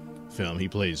film, he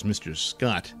plays Mr.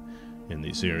 Scott in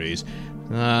the series,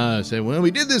 said, well,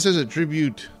 we did this as a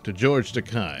tribute to George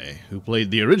Takei, who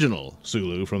played the original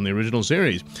Sulu from the original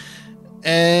series.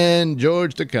 And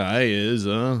George Takei is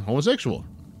homosexual.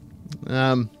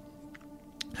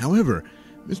 However,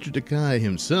 Mr. Takai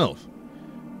himself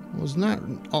was not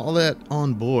all that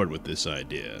on board with this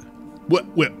idea.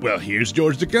 Well, here's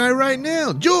George Takai right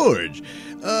now. George,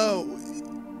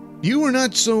 you were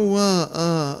not so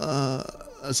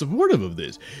supportive of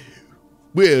this.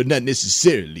 Well, not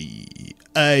necessarily.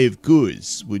 I, of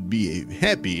course, would be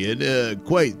happy and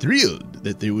quite thrilled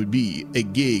that there would be a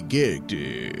gay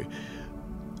character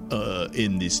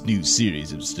in this new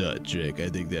series of Star Trek. I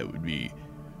think that would be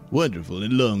wonderful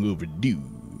and long overdue.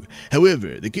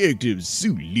 However, the character of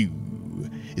Sulu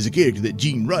is a character that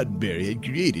Gene Roddenberry had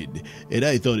created, and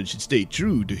I thought it should stay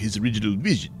true to his original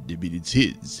vision. I mean, it's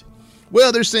his.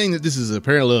 Well, they're saying that this is a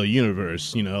parallel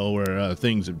universe, where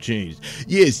things have changed.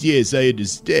 Yes, I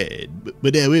understand.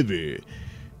 But however,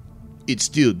 it's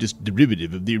still just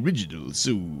derivative of the original,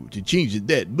 so to change it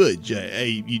that much,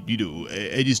 I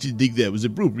just didn't think that was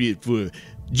appropriate for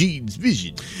Gene's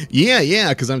vision. Yeah,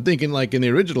 because I'm thinking like in the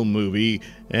original movie,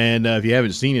 and if you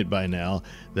haven't seen it by now,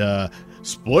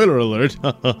 spoiler alert,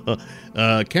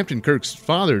 Captain Kirk's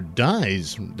father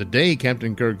dies the day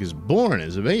Captain Kirk is born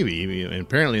as a baby. And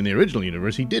apparently in the original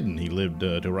universe, he didn't. He lived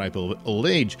to ripe old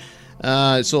age.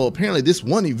 So apparently this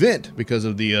one event, because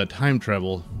of the time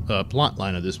travel plot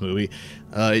line of this movie,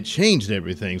 it changed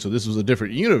everything. So this was a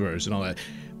different universe and all that.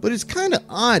 But it's kind of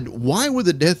odd. Why would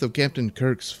the death of Captain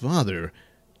Kirk's father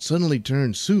suddenly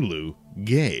turn Sulu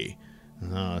gay?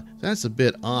 That's a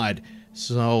bit odd.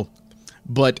 So,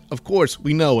 but of course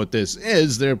we know what this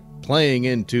is. They're playing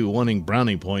into wanting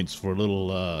brownie points for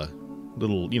little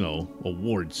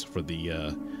awards for the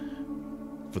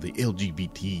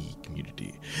LGBT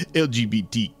community.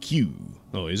 LGBTQ.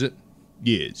 Oh, is it?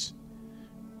 Yes.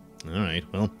 All right,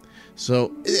 well,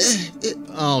 so...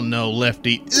 oh, no,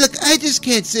 Lefty. Look, I just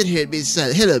can't sit here and be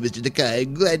silent. Hello, Mr. Takai.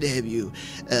 Glad to have you.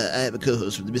 I am a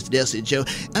co-host from the Mr. Nailsin Show.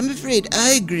 I'm afraid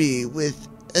I agree with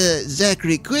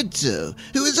Zachary Quinto,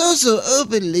 who is also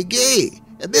openly gay,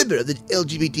 a member of the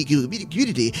LGBTQ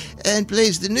community, and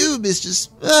plays the new Mr.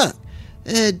 Spock.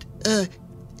 And,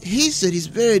 he said he's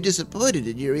very disappointed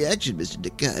in your reaction, Mr.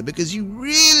 Takai, because you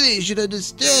really should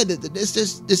understand that the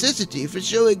necessity for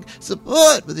showing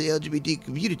support for the LGBT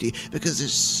community, because they're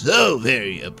so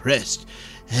very oppressed.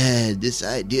 And this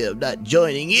idea of not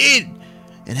joining in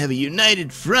and have a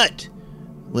united front,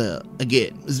 well,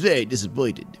 again, was very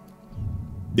disappointed.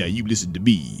 Now, you listen to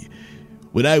me.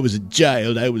 When I was a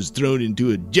child, I was thrown into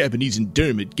a Japanese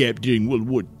internment camp during World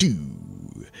War II.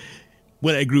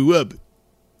 When I grew up,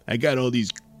 I got all these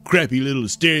crappy little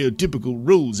stereotypical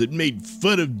roles that made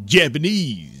fun of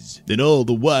Japanese. Then all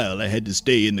the while I had to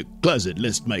stay in the closet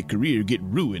lest my career get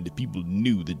ruined if people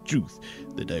knew the truth,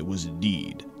 that I was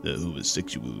indeed a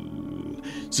homosexual.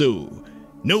 So,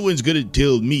 no one's gonna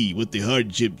tell me what the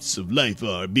hardships of life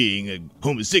are being a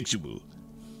homosexual,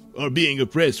 or being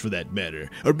oppressed for that matter,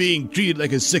 or being treated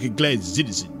like a second-class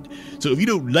citizen. So if you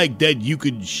don't like that, you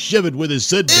can shove it where the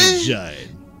sun don't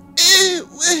shine.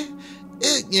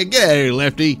 You get here,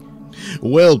 Lefty.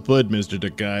 Well put, Mr.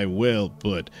 Takai, well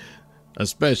put.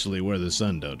 Especially where the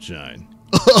sun don't shine.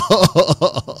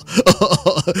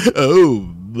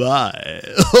 Oh, my.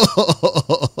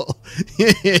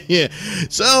 Yeah.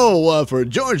 So, for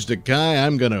George Takai,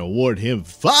 I'm going to award him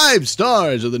 5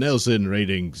 stars of the Nailsin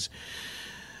Ratings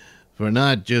for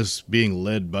not just being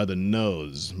led by the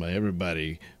nose by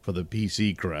everybody for the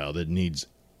PC crowd that needs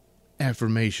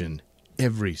affirmation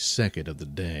every second of the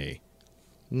day.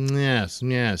 Yes.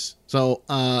 So,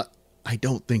 I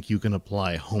don't think you can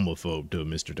apply homophobe to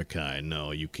Mr. Takai.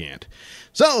 No, you can't.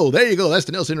 So, there you go. That's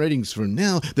the Nailsin Ratings for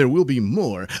now. There will be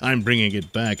more. I'm bringing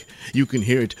it back. You can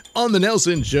hear it on The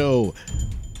Nailsin Show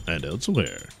and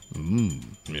elsewhere.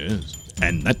 Yes.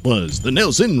 And that was the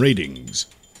Nailsin Ratings.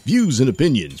 Views and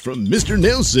opinions from Mr.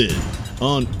 Nailsin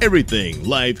on everything,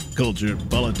 life, culture,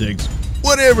 politics,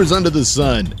 whatever's under the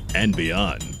sun and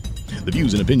beyond. The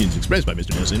views and opinions expressed by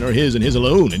Mr. Nailsin are his and his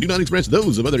alone and do not express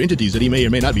those of other entities that he may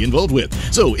or may not be involved with.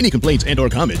 So any complaints and or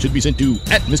comments should be sent to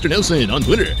 @Mr. Nailsin on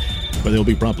Twitter, where they'll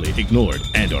be promptly ignored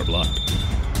and or blocked.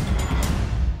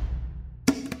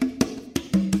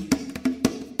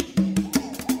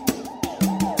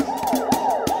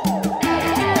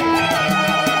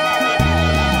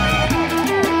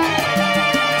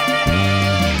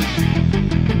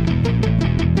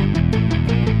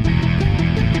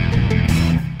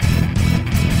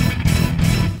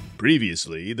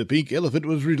 Previously, the Pink Elephant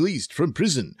was released from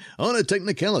prison on a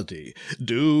technicality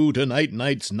due to Night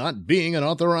Knight's not being an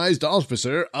authorized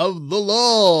officer of the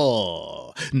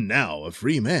law. Now a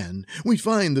free man, we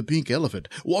find the Pink Elephant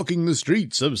walking the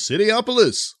streets of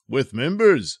Cityopolis with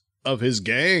members of his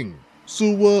gang.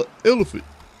 So, Elephant,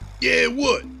 yeah,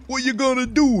 what? What you gonna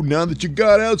do now that you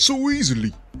got out so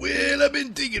easily? Well, I've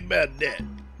been thinking about that.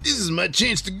 This is my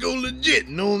chance to go legit,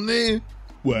 know what I'm saying?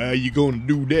 Why are you gonna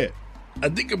do that? I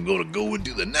think I'm gonna go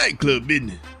into the nightclub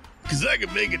business, 'cause I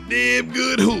can make a damn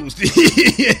good host. Boss,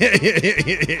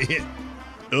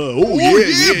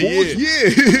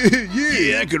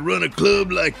 Yeah, I could run a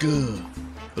club like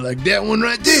that one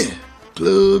right there.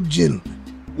 Club Gentlemen.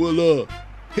 Well,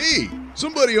 hey,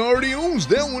 somebody already owns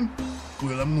that one.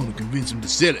 Well, I'm gonna convince him to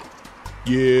sell it.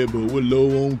 Yeah, but we're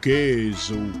low on cash,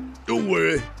 so don't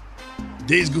worry.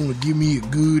 They's gonna give me a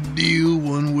good deal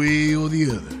one way or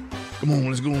the other. Come on,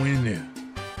 let's go in there.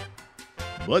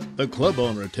 But the club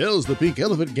owner tells the Pink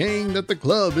Elephant gang that the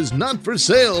club is not for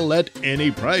sale at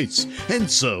any price. And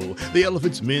so, the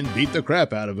Elephant's men beat the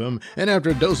crap out of him, and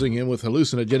after dosing him with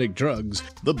hallucinogenic drugs,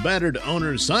 the battered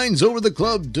owner signs over the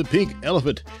club to Pink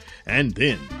Elephant. And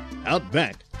then, out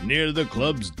back, near the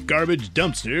club's garbage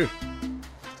dumpster...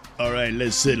 All right,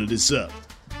 let's settle this up.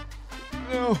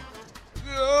 No,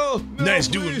 nice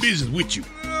doing business with you.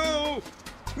 No.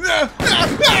 Yeah.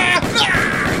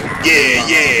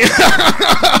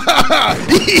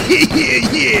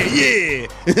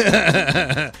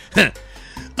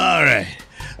 All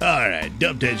right.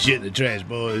 Dump that shit in the trash,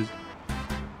 boys.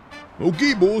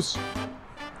 Okay, boss.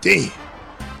 Damn,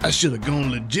 I should have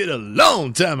gone legit a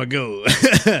long time ago.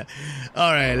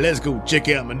 All right, let's go check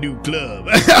out my new club.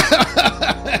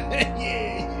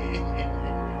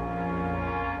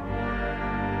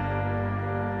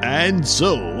 And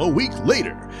so, a week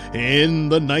later, in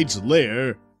the Knight's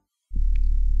lair...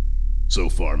 So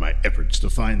far, my efforts to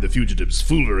find the fugitives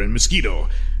Fuller and Mosquito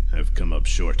have come up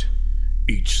short.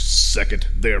 Each second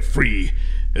they're free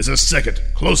is a second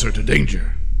closer to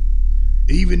danger.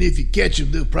 Even if you catch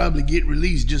them, they'll probably get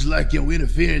released just like your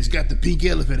interference got the Pink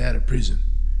Elephant out of prison.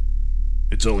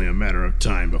 It's only a matter of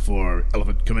time before our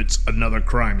elephant commits another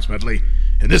crime, Smedley.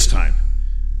 And this time,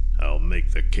 I'll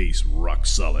make the case rock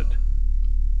solid.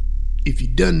 If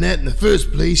you'd done that in the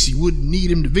first place, you wouldn't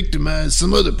need him to victimize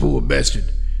some other poor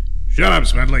bastard. Shut up,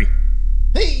 Smedley.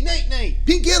 Hey, Night,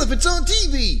 Pink Elephant's on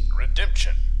TV.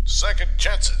 Redemption, second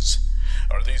chances.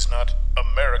 Are these not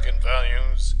American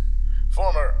values?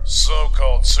 Former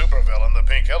so-called supervillain, the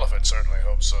Pink Elephant certainly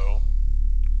hopes so.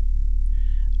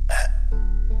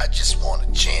 I just want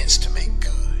a chance to make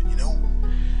good, you know?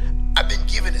 I've been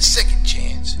given a second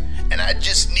chance, and I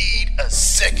just need a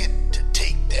second to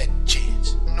take that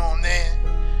chance. You know what I'm saying?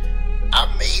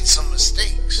 I made some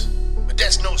mistakes, but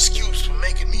that's no excuse for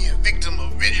making me a victim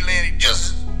of vigilante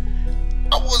justice.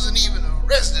 I wasn't even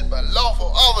arrested by lawful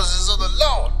officers of the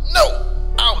law.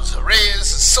 No, I was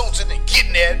harassed, assaulted, and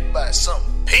kidnapped by some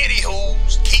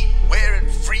pantyhose, keep-wearing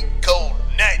freak called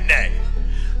Night.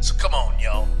 So come on,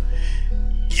 y'all.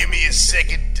 Give me a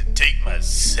second to take my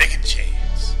second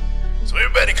chance. So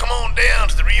everybody come on down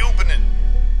to the reopening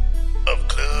of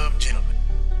Club Gentlemen.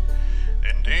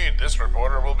 Indeed, this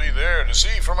reporter will be there to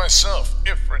see for myself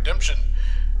if redemption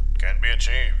can be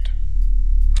achieved.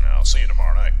 I'll see you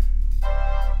tomorrow night.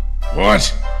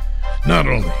 What? Not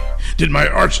only did my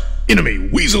arch enemy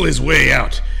weasel his way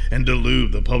out and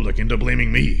delude the public into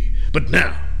blaming me, but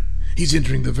now he's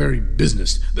entering the very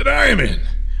business that I am in.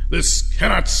 This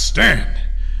cannot stand.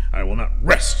 I will not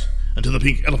rest until the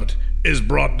Pink Elephant is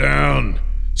brought down.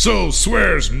 So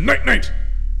swears Night.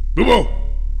 Boo-boo,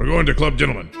 we're going to Club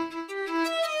Gentlemen.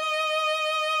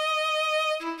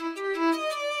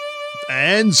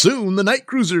 And soon the night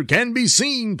cruiser can be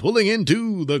seen pulling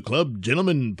into the Club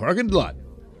Gentlemen parking lot.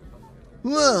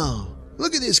 Whoa,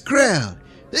 look at this crowd.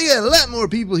 They got a lot more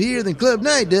people here than Club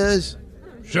Night does.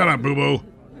 Shut up, Boo-boo.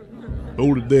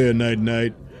 Hold it there,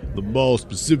 Night. The boss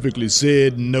specifically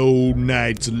said no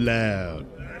nights allowed.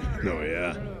 Oh,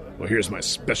 yeah? Well, here's my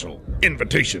special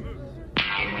invitation.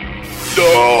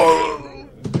 Oh!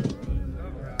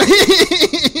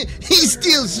 He's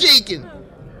still shaking.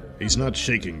 He's not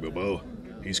shaking, Boo-boo.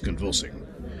 He's convulsing.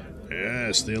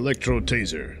 Yes, the electro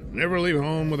taser. Never leave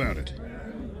home without it.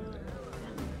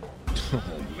 Oh,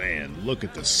 man, look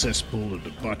at the cesspool of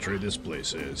debauchery this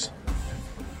place is.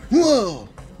 Whoa,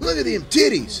 look at them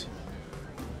titties.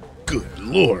 Good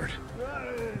Lord.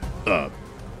 I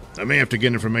may have to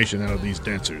get information out of these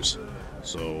dancers,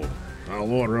 so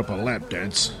I'll order up a lap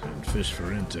dance and fish for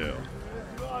intel.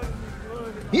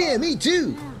 Yeah, me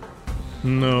too.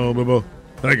 No, Bubba,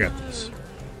 I got this.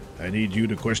 I need you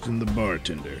to question the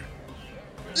bartender.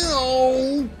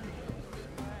 Oh.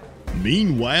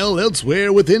 Meanwhile,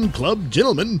 elsewhere within Club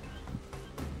Gentlemen.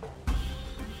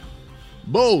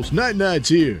 Boss, Night's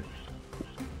here.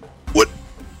 What?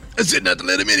 I said not to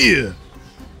let him in here.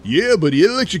 Yeah, but he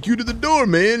electrocuted the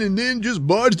doorman and then just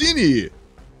barged in here.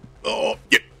 Oh,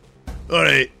 yeah. All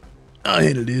right. I'll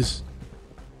handle this.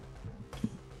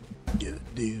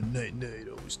 Damn night,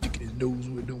 always sticking his nose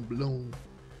where it don't belong.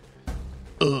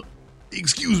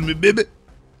 Excuse me, baby.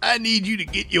 I need you to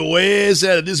get your ass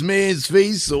out of this man's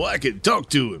face so I can talk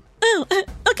to him. Oh,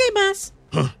 okay, boss.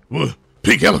 Huh? What?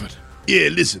 Pink elephant? Yeah,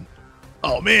 listen.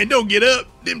 Oh, man, don't get up.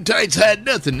 Them tights hide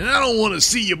nothing, and I don't want to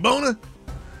see your boner.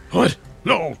 What?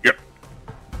 No, yeah.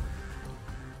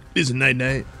 Listen,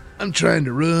 Night, I'm trying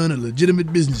to run a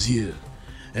legitimate business here,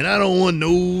 and I don't want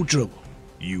no trouble.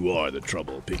 You are the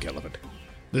trouble, Pink Elephant.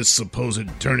 This supposed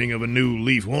turning of a new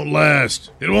leaf won't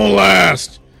last. It won't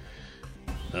last.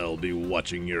 I'll be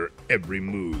watching your every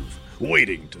move,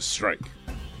 waiting to strike.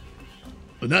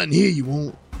 But not in here, you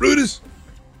won't. Brutus,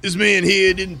 this man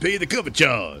here didn't pay the cover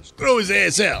charge. Throw his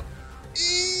ass out.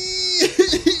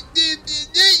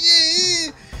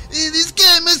 This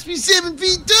guy must be 7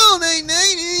 feet tall, Night, and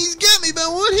he's got me by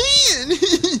one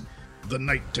hand. The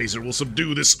night taser will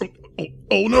subdue this.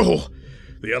 Oh no!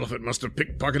 The elephant must have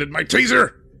pickpocketed my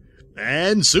taser!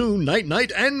 And soon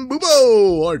Night and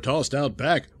Boobo are tossed out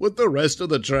back with the rest of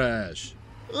the trash.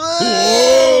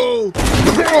 Whoa!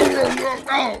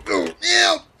 Ow,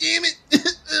 damn it.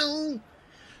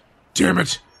 Damn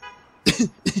it.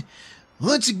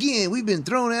 Once again, we've been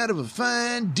thrown out of a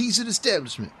fine, decent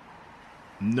establishment.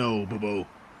 No, Boobo.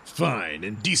 Fine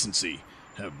and decency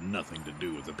have nothing to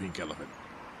do with the pink elephant.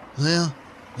 Well,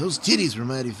 those titties were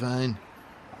mighty fine.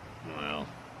 Well.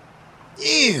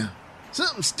 Yeah,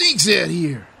 something stinks out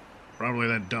here. Probably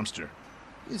that dumpster.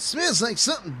 It smells like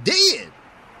something dead.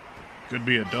 Could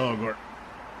be a dog or...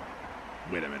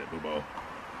 Wait a minute, Boobo.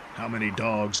 How many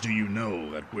dogs do you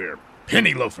know that wear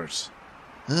penny loafers?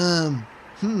 Now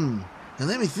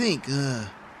let me think,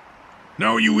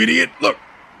 No, you idiot! Look!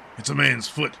 It's a man's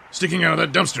foot sticking out of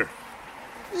that dumpster.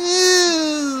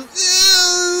 Ew!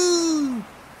 Ew!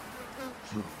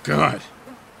 Oh, God.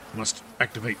 Must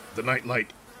activate the night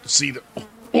light to see the...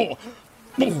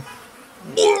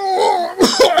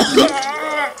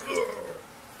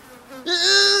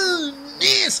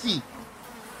 Nasty!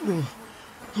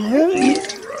 Oh,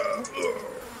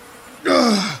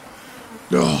 God.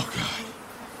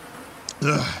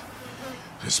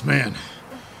 This man,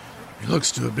 he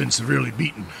looks to have been severely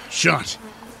beaten, shot,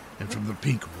 and from the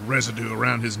pink residue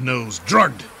around his nose,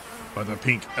 drugged by the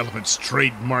pink elephant's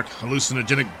trademark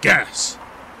hallucinogenic gas.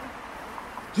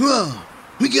 Whoa,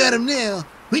 we got him now.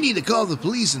 We need to call the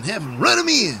police and have him run him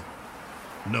in.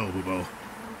 No, Boobo.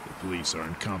 The police are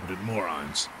incompetent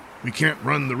morons. We can't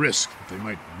run the risk that they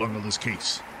might bungle this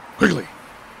case. Quickly!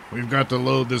 We've got to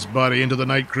load this body into the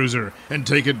night cruiser and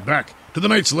take it back to the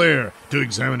Knight's lair to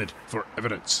examine it for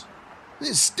evidence.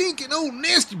 This stinking old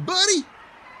nasty buddy?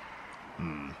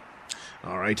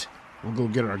 All right, we'll go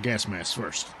get our gas masks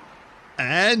first.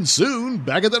 And soon,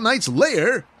 back at the Knight's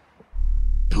lair...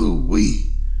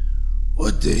 Pooh-wee.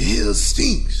 What the hell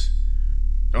stinks?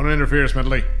 Don't interfere,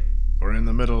 Smedley. We're in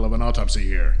the middle of an autopsy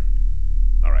here.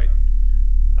 All right,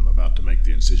 I'm about to make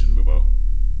the incision, Boobo.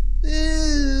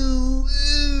 Ew,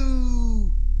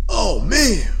 ew. Oh,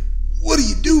 man, what are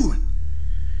you doing?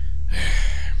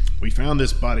 We found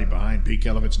this body behind Pink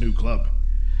Elephant's new club.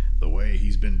 The way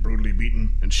he's been brutally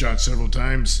beaten and shot several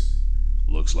times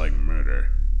looks like murder.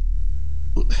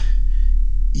 Well,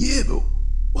 yeah, but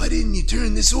why didn't you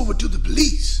turn this over to the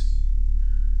police?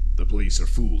 The police are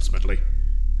fools, Smedley.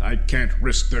 I can't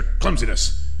risk their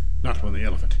clumsiness, not when the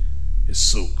elephant is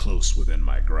so close within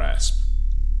my grasp.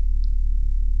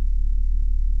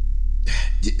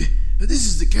 This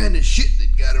is the kind of shit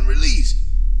that got him released.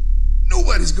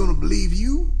 Nobody's gonna believe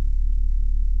you.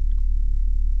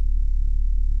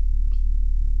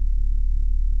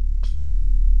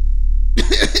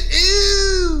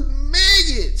 Ew,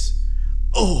 maggots!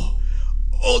 Oh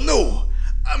no,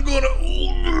 I'm gonna...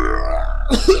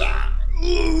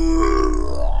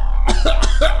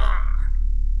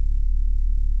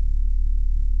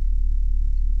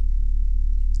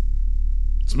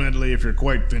 Smedley, if you're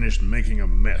quite finished making a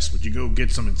mess, would you go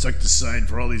get some insecticide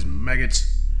for all these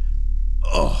maggots?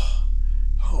 Oh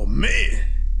man,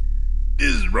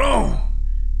 this is wrong.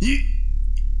 You're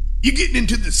getting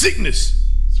into the sickness.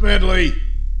 Smedley!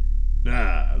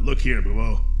 Look here,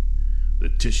 Boobo. The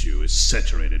tissue is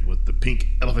saturated with the pink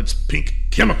elephant's pink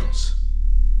chemicals.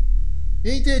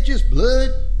 Ain't that just blood?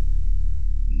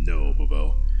 No,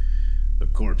 Boobo. The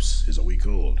corpse is a week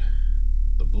old.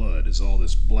 The blood is all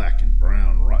this black and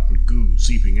brown rotten goo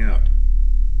seeping out.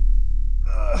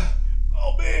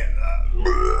 Oh man.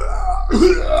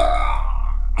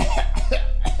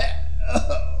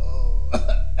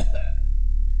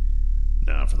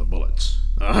 Now for the bullets.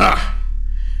 Aha!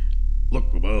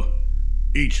 Look, Boobo.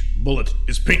 Each bullet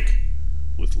is pink,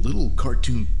 with little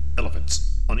cartoon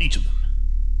elephants on each of them.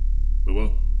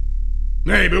 Boobo,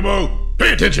 Hey, Boo-Boo,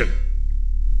 pay attention.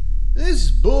 This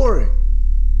is boring.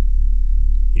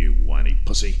 You whiny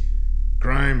pussy.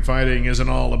 Crime fighting isn't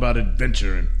all about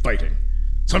adventure and fighting.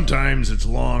 Sometimes it's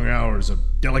long hours of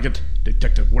delicate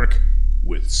detective work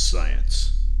with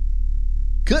science.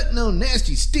 Cutting on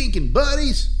nasty stinking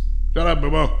bodies? Shut up,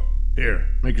 Boo-Boo. Here,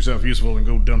 make yourself useful and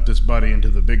go dump this body into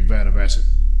the big vat of acid.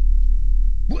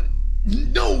 What?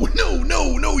 No,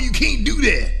 you can't do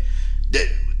that.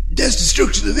 That's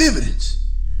destruction of evidence.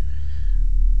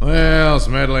 Well,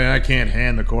 Smedley, I can't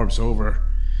hand the corpse over.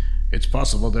 It's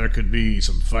possible there could be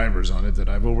some fibers on it that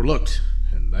I've overlooked,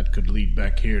 and that could lead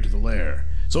back here to the lair.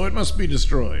 So it must be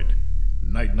destroyed.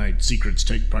 Night-night secrets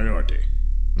take priority.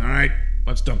 All right,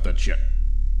 let's dump that shit.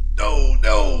 No,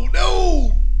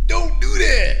 don't do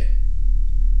that.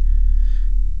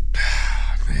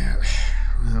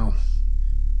 Well,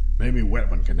 maybe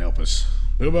Wetman can help us.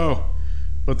 Boo-Boo,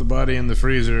 put the body in the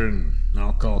freezer and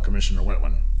I'll call Commissioner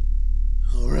Wetman.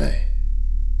 All right.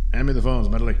 Hand me the phones,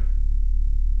 Medley.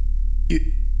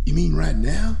 You mean right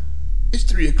now? It's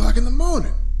 3 o'clock in the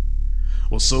morning.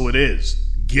 Well, so it is.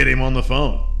 Get him on the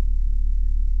phone.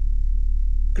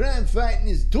 Crime fighting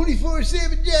is a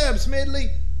 24/7 job, Smedley.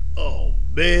 Oh,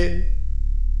 man.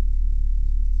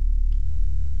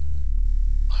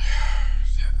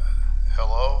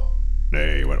 Hello?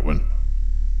 Hey, Wetman.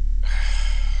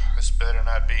 This better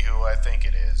not be who I think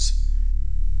it is.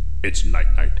 It's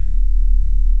night-night.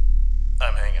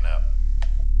 I'm hanging up.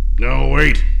 No,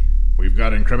 wait. We've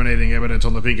got incriminating evidence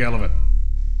on the pink elephant.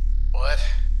 What?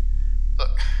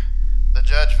 Look, the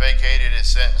judge vacated his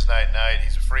sentence night-night.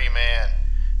 He's a free man,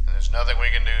 and there's nothing we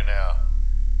can do now.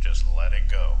 Just let it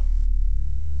go.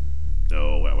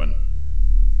 No, Wetman.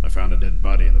 I found a dead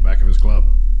body in the back of his club.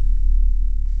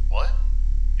 What?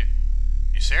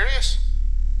 You serious?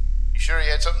 You sure he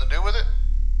had something to do with it?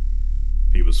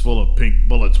 He was full of pink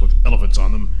bullets with elephants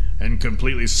on them and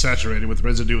completely saturated with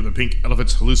residue of the pink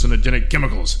elephant's hallucinogenic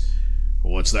chemicals.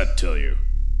 What's that tell you?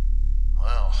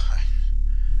 Well,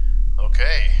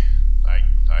 okay.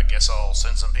 I guess I'll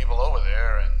send some people over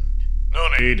there and... No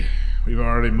need. We've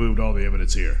already moved all the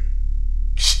evidence here.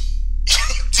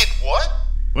 You did what?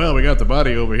 Well, we got the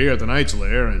body over here at the Knight's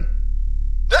lair and...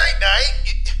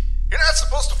 Night-night? You're not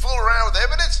supposed to fool around with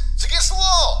evidence. It's against the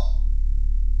law.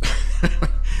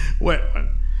 Wetman,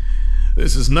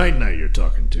 this is Night-Night you're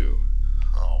talking to.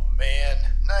 Oh, man.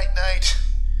 Night-night.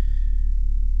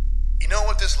 You know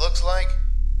what this looks like?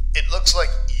 It looks like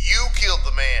you killed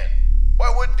the man.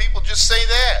 Why wouldn't people just say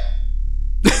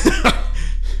that?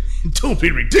 Don't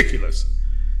be ridiculous.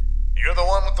 You're the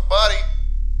one with the body.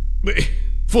 But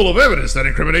full of evidence that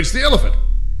incriminates the elephant.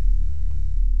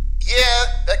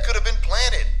 Yeah, that could have been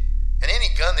planted. And any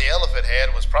gun the elephant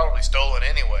had was probably stolen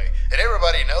anyway. And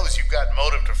everybody knows you've got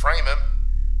motive to frame him.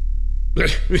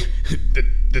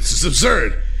 This is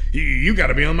absurd. You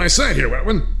gotta be on my side here,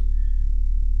 Wetman.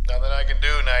 Nothing I can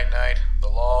do, Night-Night. The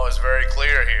law is very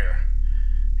clear here.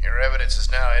 Your evidence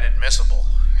is now inadmissible.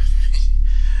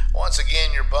 Once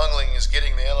again, your bungling is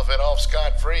getting the elephant off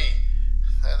scot-free.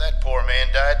 That poor man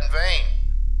died in vain.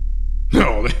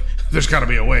 No, there's gotta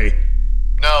be a way.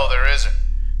 No, there isn't.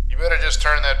 You better just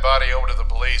turn that body over to the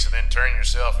police and then turn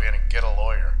yourself in and get a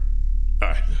lawyer.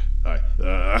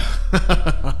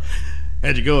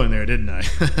 Had you go in there, didn't I?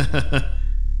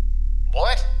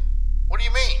 What? What do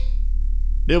you mean?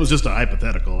 It was just a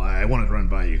hypothetical. I wanted to run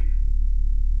by you.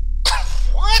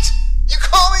 What? You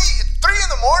call me at 3 in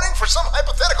the morning for some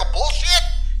hypothetical bullshit?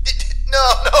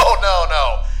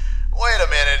 No. Wait a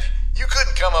minute. You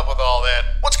couldn't come up with all that.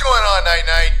 What's going on,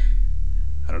 Night-Night?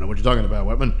 I don't know what you're talking about,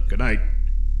 Wetman. Good night.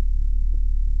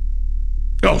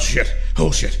 Oh, shit.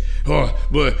 Oh,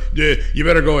 but you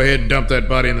better go ahead and dump that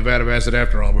body in the vat of acid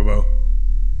after all, Boo-Boo.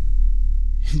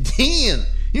 Damn,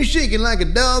 you're shaking like a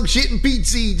dog shitting peat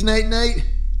seeds, Night-Night.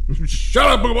 Shut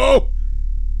up, Boo-Boo!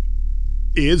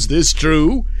 Is this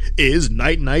true? Is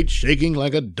Night-Night shaking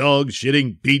like a dog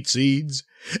shitting peat seeds?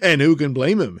 And who can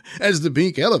blame him, as the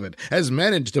pink elephant has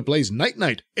managed to place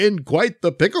Night-Night in quite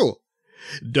the pickle?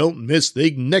 Don't miss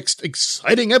the next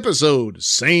exciting episode.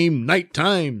 Same night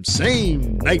time,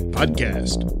 same night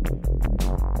podcast.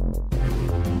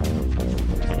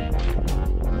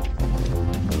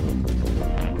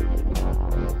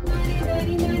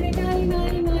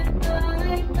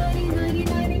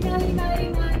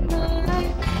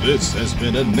 This has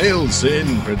been a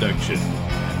Nailsin production.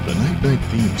 The Night-Night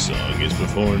theme song is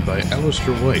performed by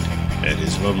Alistair White and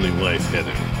his lovely wife,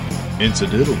 Heather.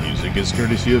 Incidental music is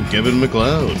courtesy of Kevin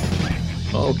MacLeod.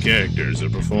 All characters are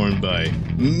performed by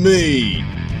me,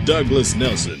 Douglas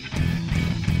Nelson.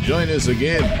 Join us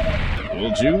again,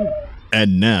 won't you?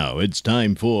 And now it's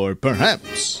time for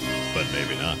Perhaps but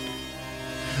maybe not.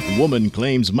 Woman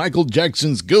claims Michael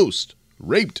Jackson's ghost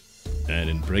raped and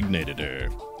impregnated her.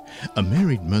 A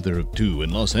married mother of two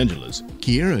in Los Angeles,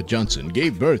 Kiera Johnson,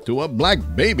 gave birth to a black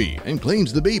baby and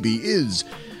claims the baby is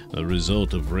a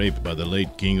result of rape by the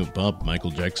late king of pop,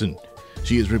 Michael Jackson.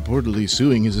 She is reportedly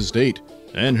suing his estate,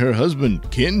 and her husband,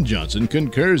 Ken Johnson,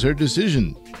 concurs her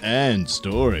decision and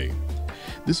story.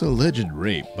 This alleged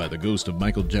rape by the ghost of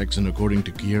Michael Jackson, according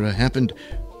to Kiera, happened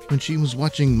when she was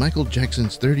watching Michael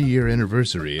Jackson's 30-year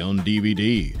anniversary on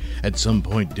DVD. At some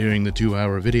point during the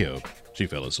 2-hour video, she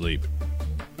fell asleep.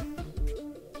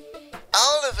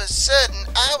 All of a sudden,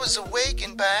 I was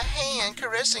awakened by a hand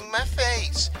caressing my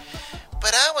face.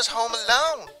 But I was home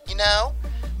alone, you know.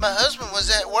 My husband was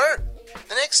at work.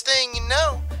 The next thing you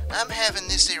know, I'm having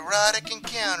this erotic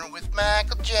encounter with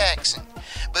Michael Jackson.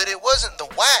 But it wasn't the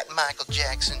white Michael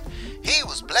Jackson. He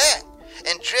was black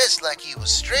and dressed like he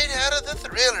was straight out of the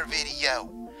Thriller video.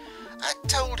 I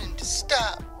told him to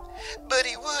stop, but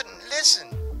he wouldn't listen.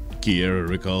 Kiera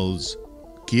recalls.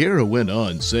 Kiera went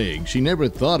on saying she never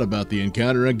thought about the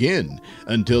encounter again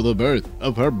until the birth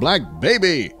of her black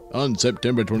baby on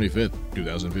September 25th,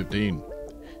 2015.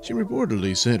 She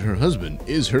reportedly said her husband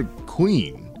is her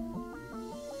queen.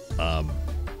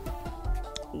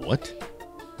 What?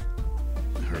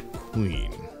 Her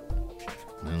queen.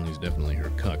 Well, he's definitely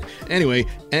her cuck. Anyway,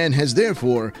 and has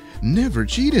therefore never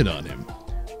cheated on him.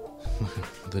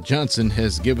 The Johnson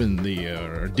has given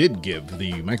did give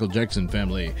the Michael Jackson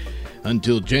family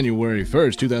until January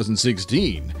 1st,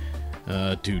 2016,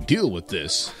 to deal with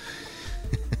this.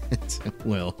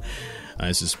 Well,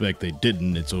 I suspect they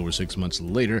didn't. It's over 6 months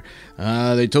later.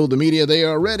 They told the media they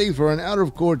are ready for an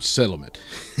out-of-court settlement.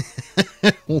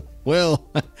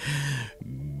 Well,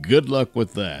 good luck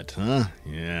with that, huh?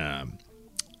 Yeah.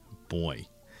 Boy.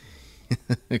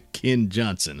 Ken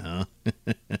Johnson, huh?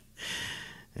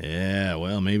 Yeah,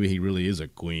 well, maybe he really is a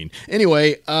queen.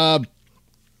 Anyway,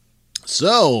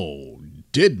 so,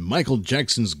 did Michael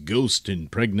Jackson's ghost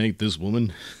impregnate this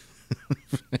woman?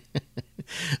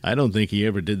 I don't think he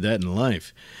ever did that in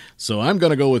life. So I'm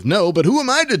going to go with no, but who am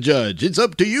I to judge? It's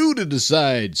up to you to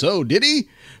decide. So, did he?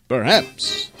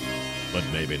 Perhaps, but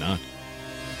maybe not.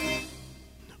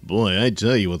 Boy, I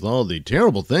tell you, with all the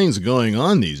terrible things going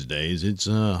on these days, it's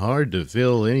hard to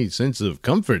feel any sense of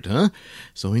comfort, huh?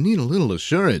 So we need a little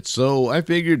assurance. So I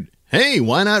figured, hey,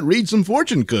 why not read some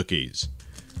fortune cookies?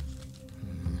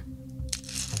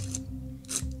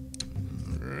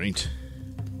 All right.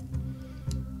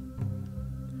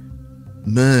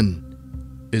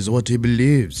 Man is what he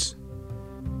believes.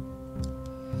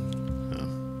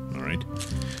 Oh, all right.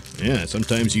 Yeah,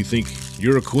 sometimes you think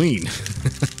you're a queen.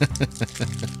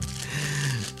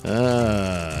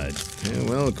 Yeah,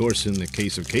 well, of course, in the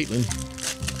case of Caitlyn,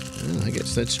 well, I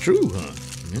guess that's true, huh?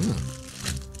 Yeah.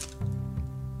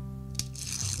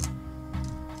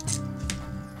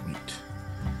 Right.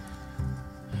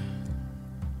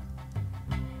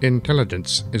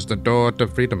 Intelligence is the door to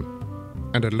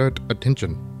freedom, and alert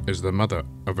attention is the mother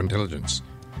of intelligence.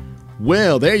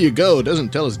 Well, there you go. Doesn't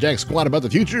tell us jack squat about the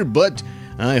future, but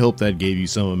I hope that gave you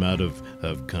some amount of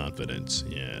confidence.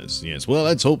 Yes. Well,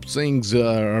 let's hope things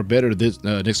are better this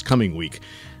next coming week.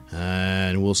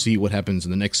 And we'll see what happens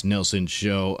in the next Nailsin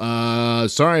Show.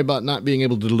 Sorry about not being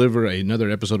able to deliver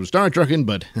another episode of Star Trekking,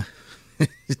 but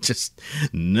it's just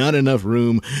not enough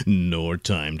room nor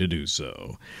time to do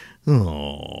so.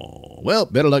 Oh, well,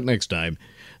 better luck next time.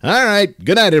 All right,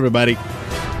 good night, everybody.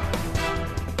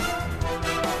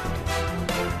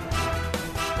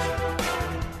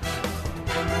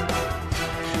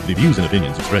 The views and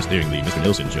opinions expressed during the Mr.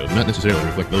 Nailsin Show do not necessarily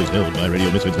reflect those held by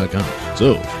RadioMisfits.com.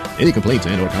 So, any complaints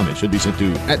and or comments should be sent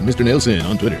to @MrNailsin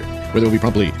on Twitter, where they will be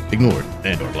promptly ignored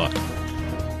and or blocked.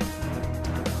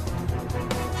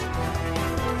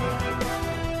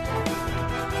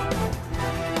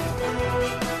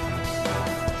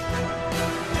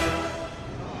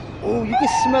 Oh, you can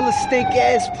smell a stink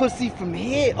ass pussy from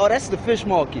here. Oh, that's the fish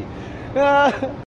market.